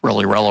think is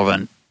really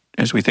relevant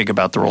as we think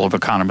about the role of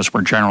economists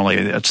more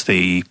generally, that's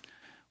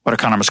what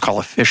economists call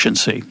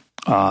efficiency,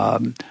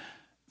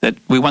 that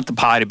we want the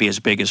pie to be as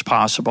big as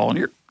possible.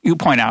 And you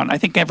point out, and I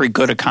think every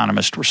good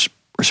economist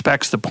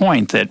respects the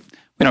point that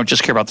we don't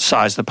just care about the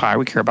size of the pie,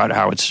 we care about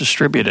how it's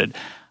distributed.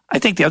 I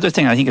think the other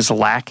thing I think is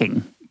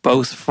lacking,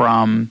 both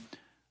from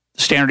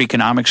the standard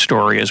economic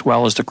story as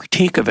well as the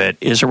critique of it,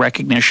 is a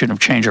recognition of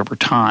change over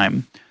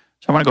time.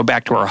 So I want to go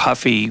back to our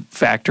Huffy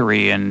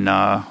factory in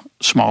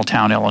small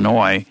town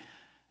Illinois.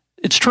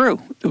 It's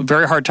true,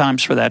 very hard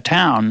times for that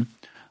town,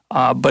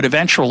 but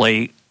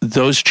eventually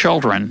those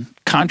children,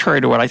 contrary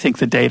to what I think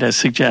the data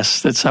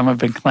suggests that some have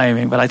been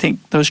claiming, but I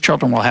think those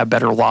children will have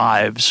better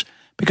lives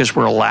because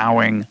we're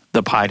allowing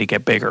the pie to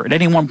get bigger. At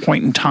any one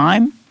point in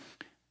time,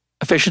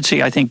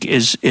 efficiency, I think,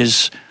 is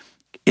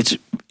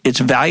it's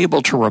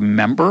valuable to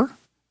remember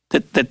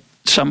that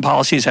some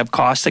policies have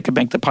costs that could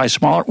make the pie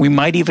smaller. We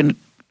might even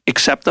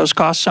accept those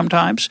costs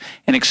sometimes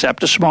and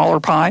accept a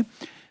smaller pie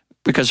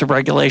because of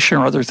regulation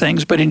or other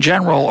things. But in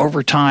general,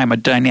 over time, a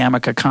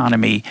dynamic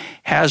economy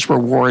has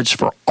rewards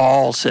for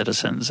all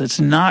citizens. It's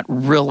not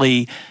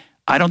really,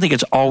 I don't think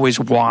it's always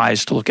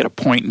wise to look at a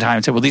point in time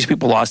and say, well, these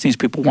people lost, these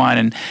people won.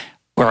 And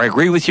where I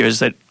agree with you is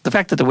that the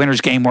fact that the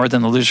winners gain more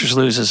than the losers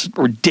lose is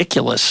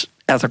ridiculous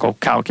ethical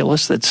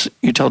calculus that's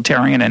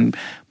utilitarian and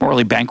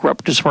morally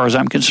bankrupt as far as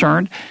I'm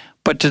concerned.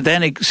 But to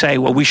then say,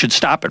 well, we should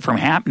stop it from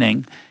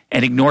happening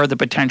and ignore the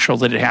potential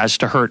that it has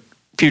to hurt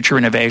future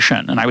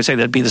innovation. And I would say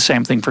that'd be the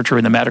same thing for true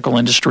in the medical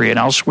industry and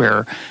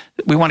elsewhere.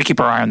 We want to keep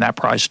our eye on that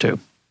prize too.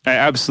 I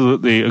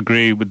absolutely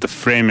agree with the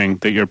framing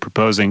that you're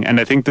proposing. And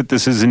I think that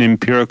this is an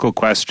empirical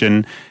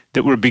question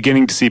that we're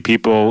beginning to see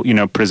people,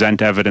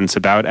 present evidence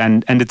about.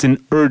 And it's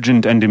an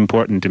urgent and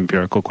important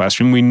empirical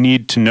question. We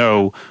need to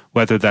know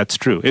whether that's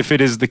true. If it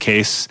is the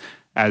case,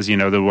 as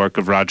the work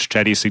of Raj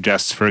Chetty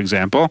suggests, for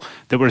example,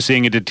 that we're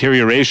seeing a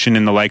deterioration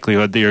in the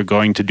likelihood that you're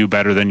going to do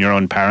better than your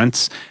own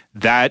parents,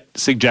 that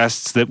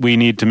suggests that we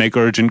need to make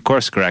urgent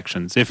course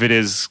corrections. If it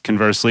is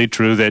conversely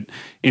true that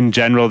in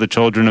general the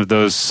children of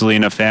those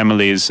Selena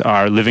families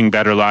are living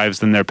better lives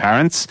than their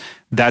parents,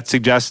 that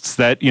suggests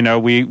that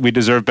we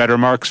deserve better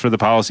marks for the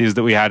policies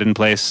that we had in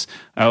place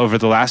over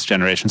the last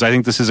generations. I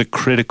think this is a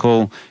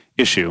critical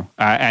issue,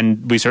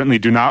 and we certainly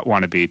do not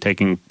want to be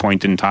taking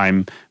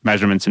point-in-time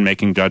measurements and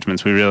making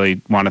judgments. We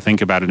really want to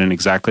think about it in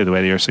exactly the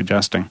way that you're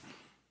suggesting.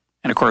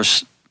 And of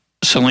course,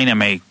 Selena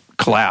may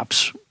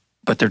collapse,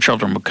 but their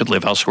children could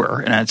live elsewhere,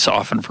 and it's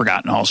often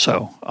forgotten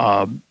also.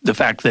 The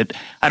fact that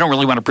I don't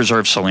really want to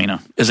preserve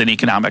Selena as an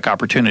economic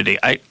opportunity.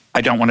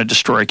 I don't want to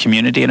destroy a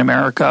community in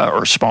America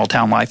or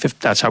small-town life if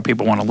that's how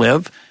people want to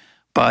live,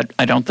 but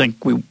I don't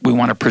think we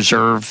want to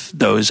preserve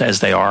those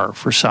as they are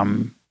for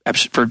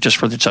just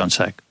for its own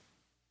sake.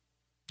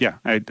 Yeah,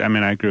 I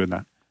agree with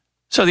that.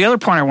 So the other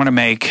point I want to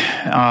make,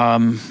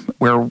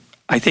 where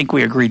I think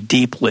we agree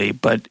deeply,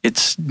 but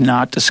it's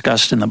not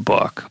discussed in the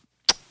book,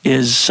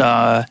 is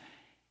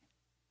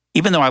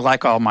even though I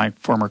like all my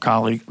former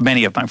colleagues,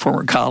 many of my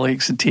former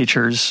colleagues and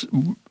teachers,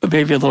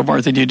 maybe a little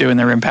more than you do in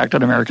their impact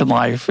on American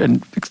life,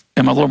 and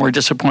am a little more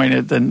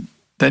disappointed than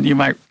you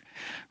might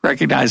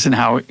recognize in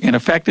how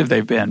ineffective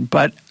they've been.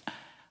 But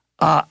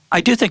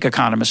I do think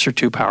economists are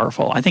too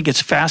powerful. I think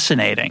it's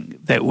fascinating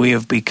that we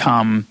have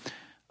become,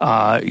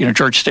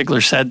 George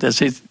Stigler said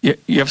this.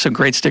 You have some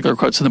great Stigler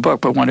quotes in the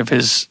book, but one of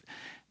his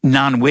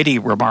non-witty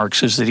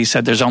remarks is that he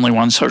said there's only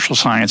one social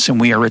science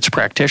and we are its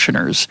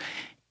practitioners.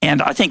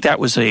 And I think that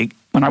was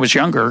when I was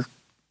younger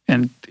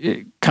and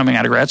coming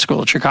out of grad school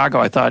at Chicago,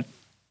 I thought,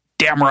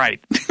 damn right.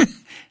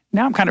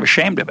 Now I'm kind of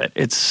ashamed of it.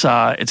 It's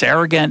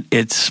arrogant.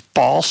 It's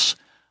false.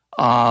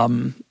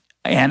 And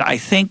I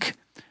think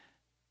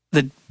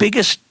the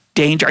biggest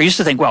danger, I used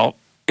to think, well,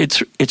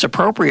 it's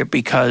appropriate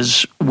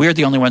because we're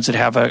the only ones that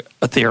have a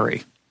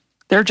theory.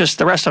 The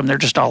rest of them, they're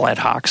just all ad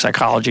hoc,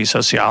 psychology,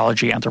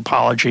 sociology,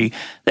 anthropology.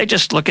 They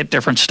just look at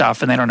different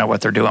stuff and they don't know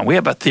what they're doing. We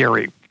have a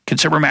theory.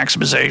 Consumer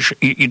maximization,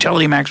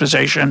 utility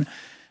maximization,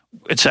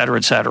 et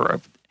cetera,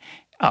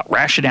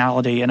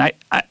 rationality. And I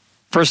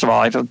first of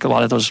all, I think a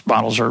lot of those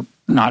models are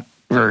not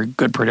very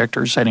good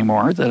predictors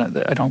anymore.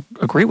 I don't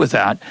agree with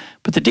that.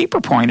 But the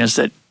deeper point is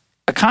that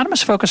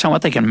economists focus on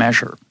what they can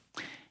measure.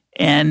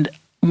 And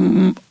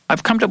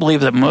I've come to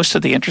believe that most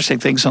of the interesting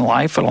things in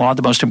life and a lot of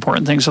the most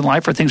important things in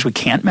life are things we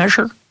can't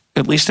measure,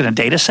 at least in a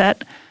data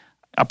set.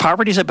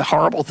 Poverty is a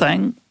horrible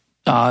thing.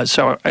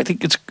 So I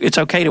think it's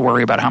okay to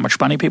worry about how much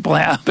money people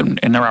have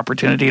and their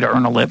opportunity to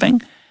earn a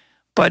living.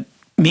 But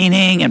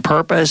meaning and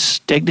purpose,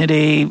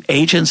 dignity,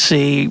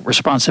 agency,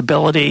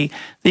 responsibility,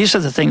 these are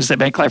the things that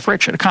make life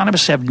rich. And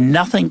economists have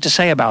nothing to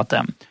say about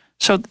them.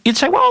 So you'd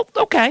say, well,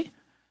 okay,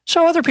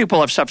 so other people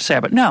have stuff to say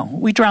about it. No,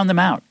 we drown them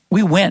out.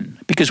 We win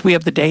because we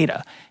have the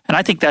data. And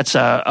I think that's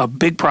a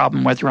big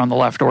problem, whether you're on the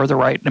left or the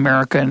right in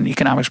America and the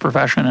economics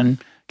profession, and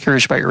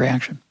curious about your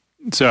reaction.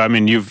 So,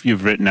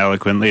 you've written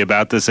eloquently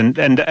about this, and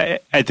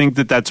I think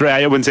that's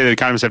right. I wouldn't say that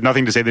economists have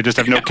nothing to say. They just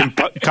have no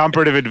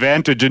comparative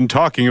advantage in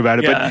talking about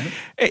it. Yeah.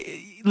 But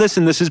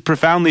listen, this is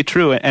profoundly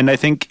true, and I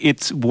think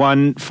it's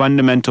one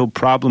fundamental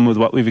problem with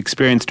what we've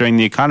experienced during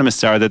the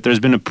Economists Hour, that there's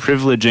been a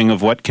privileging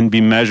of what can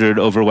be measured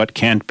over what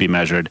can't be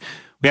measured.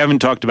 We haven't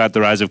talked about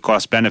the rise of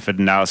cost-benefit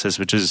analysis,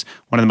 which is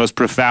one of the most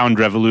profound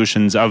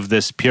revolutions of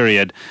this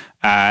period.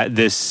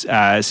 This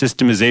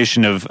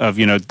systemization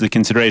of the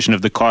consideration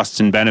of the costs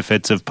and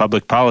benefits of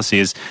public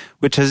policies,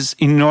 which has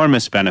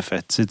enormous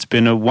benefits. It's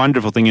been a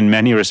wonderful thing in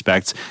many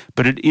respects,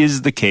 but it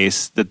is the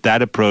case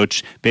that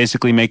approach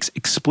basically makes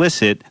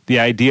explicit the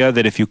idea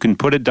that if you can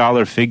put a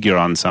dollar figure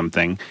on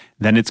something,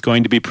 then it's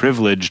going to be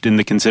privileged in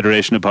the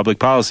consideration of public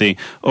policy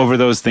over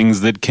those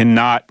things that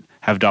cannot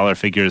have dollar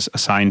figures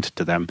assigned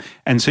to them.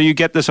 And so you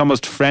get this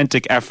almost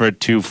frantic effort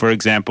to, for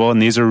example, and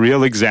these are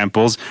real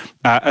examples,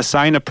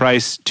 assign a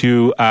price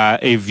to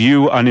a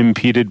view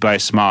unimpeded by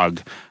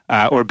smog.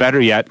 Or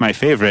better yet, my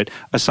favorite,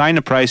 assign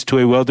a price to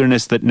a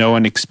wilderness that no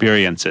one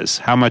experiences.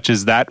 How much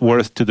is that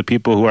worth to the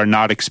people who are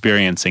not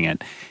experiencing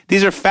it?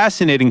 These are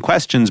fascinating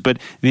questions, but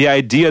the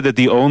idea that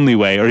the only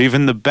way, or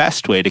even the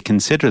best way to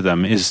consider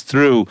them, is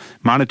through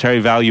monetary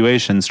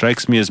valuation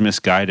strikes me as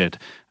misguided.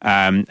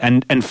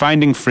 And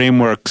finding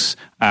frameworks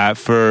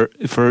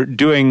for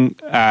doing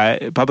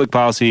public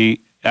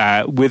policy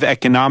with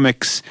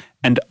economics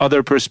and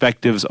other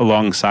perspectives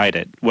alongside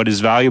it. What is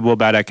valuable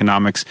about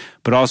economics,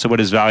 but also what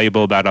is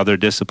valuable about other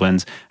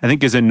disciplines, I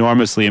think is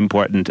enormously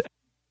important.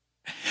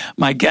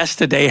 My guest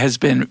today has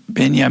been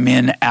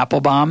Binyamin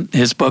Appelbaum.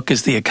 His book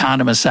is The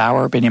Economists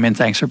Hour. Binyamin,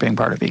 thanks for being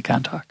part of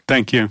EconTalk.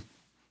 Thank you.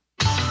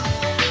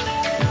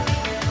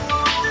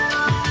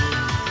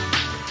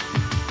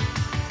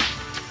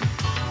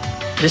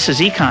 This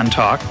is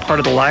EconTalk, part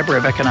of the Library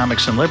of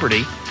Economics and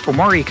Liberty. For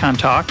more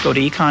EconTalk, go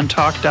to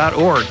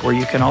econtalk.org, where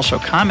you can also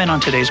comment on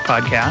today's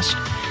podcast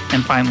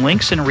and find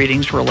links and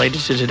readings related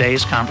to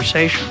today's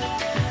conversation.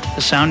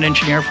 The sound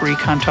engineer for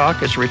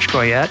EconTalk is Rich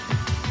Goyette.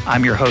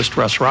 I'm your host,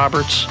 Russ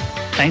Roberts.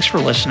 Thanks for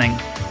listening.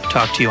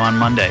 Talk to you on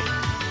Monday.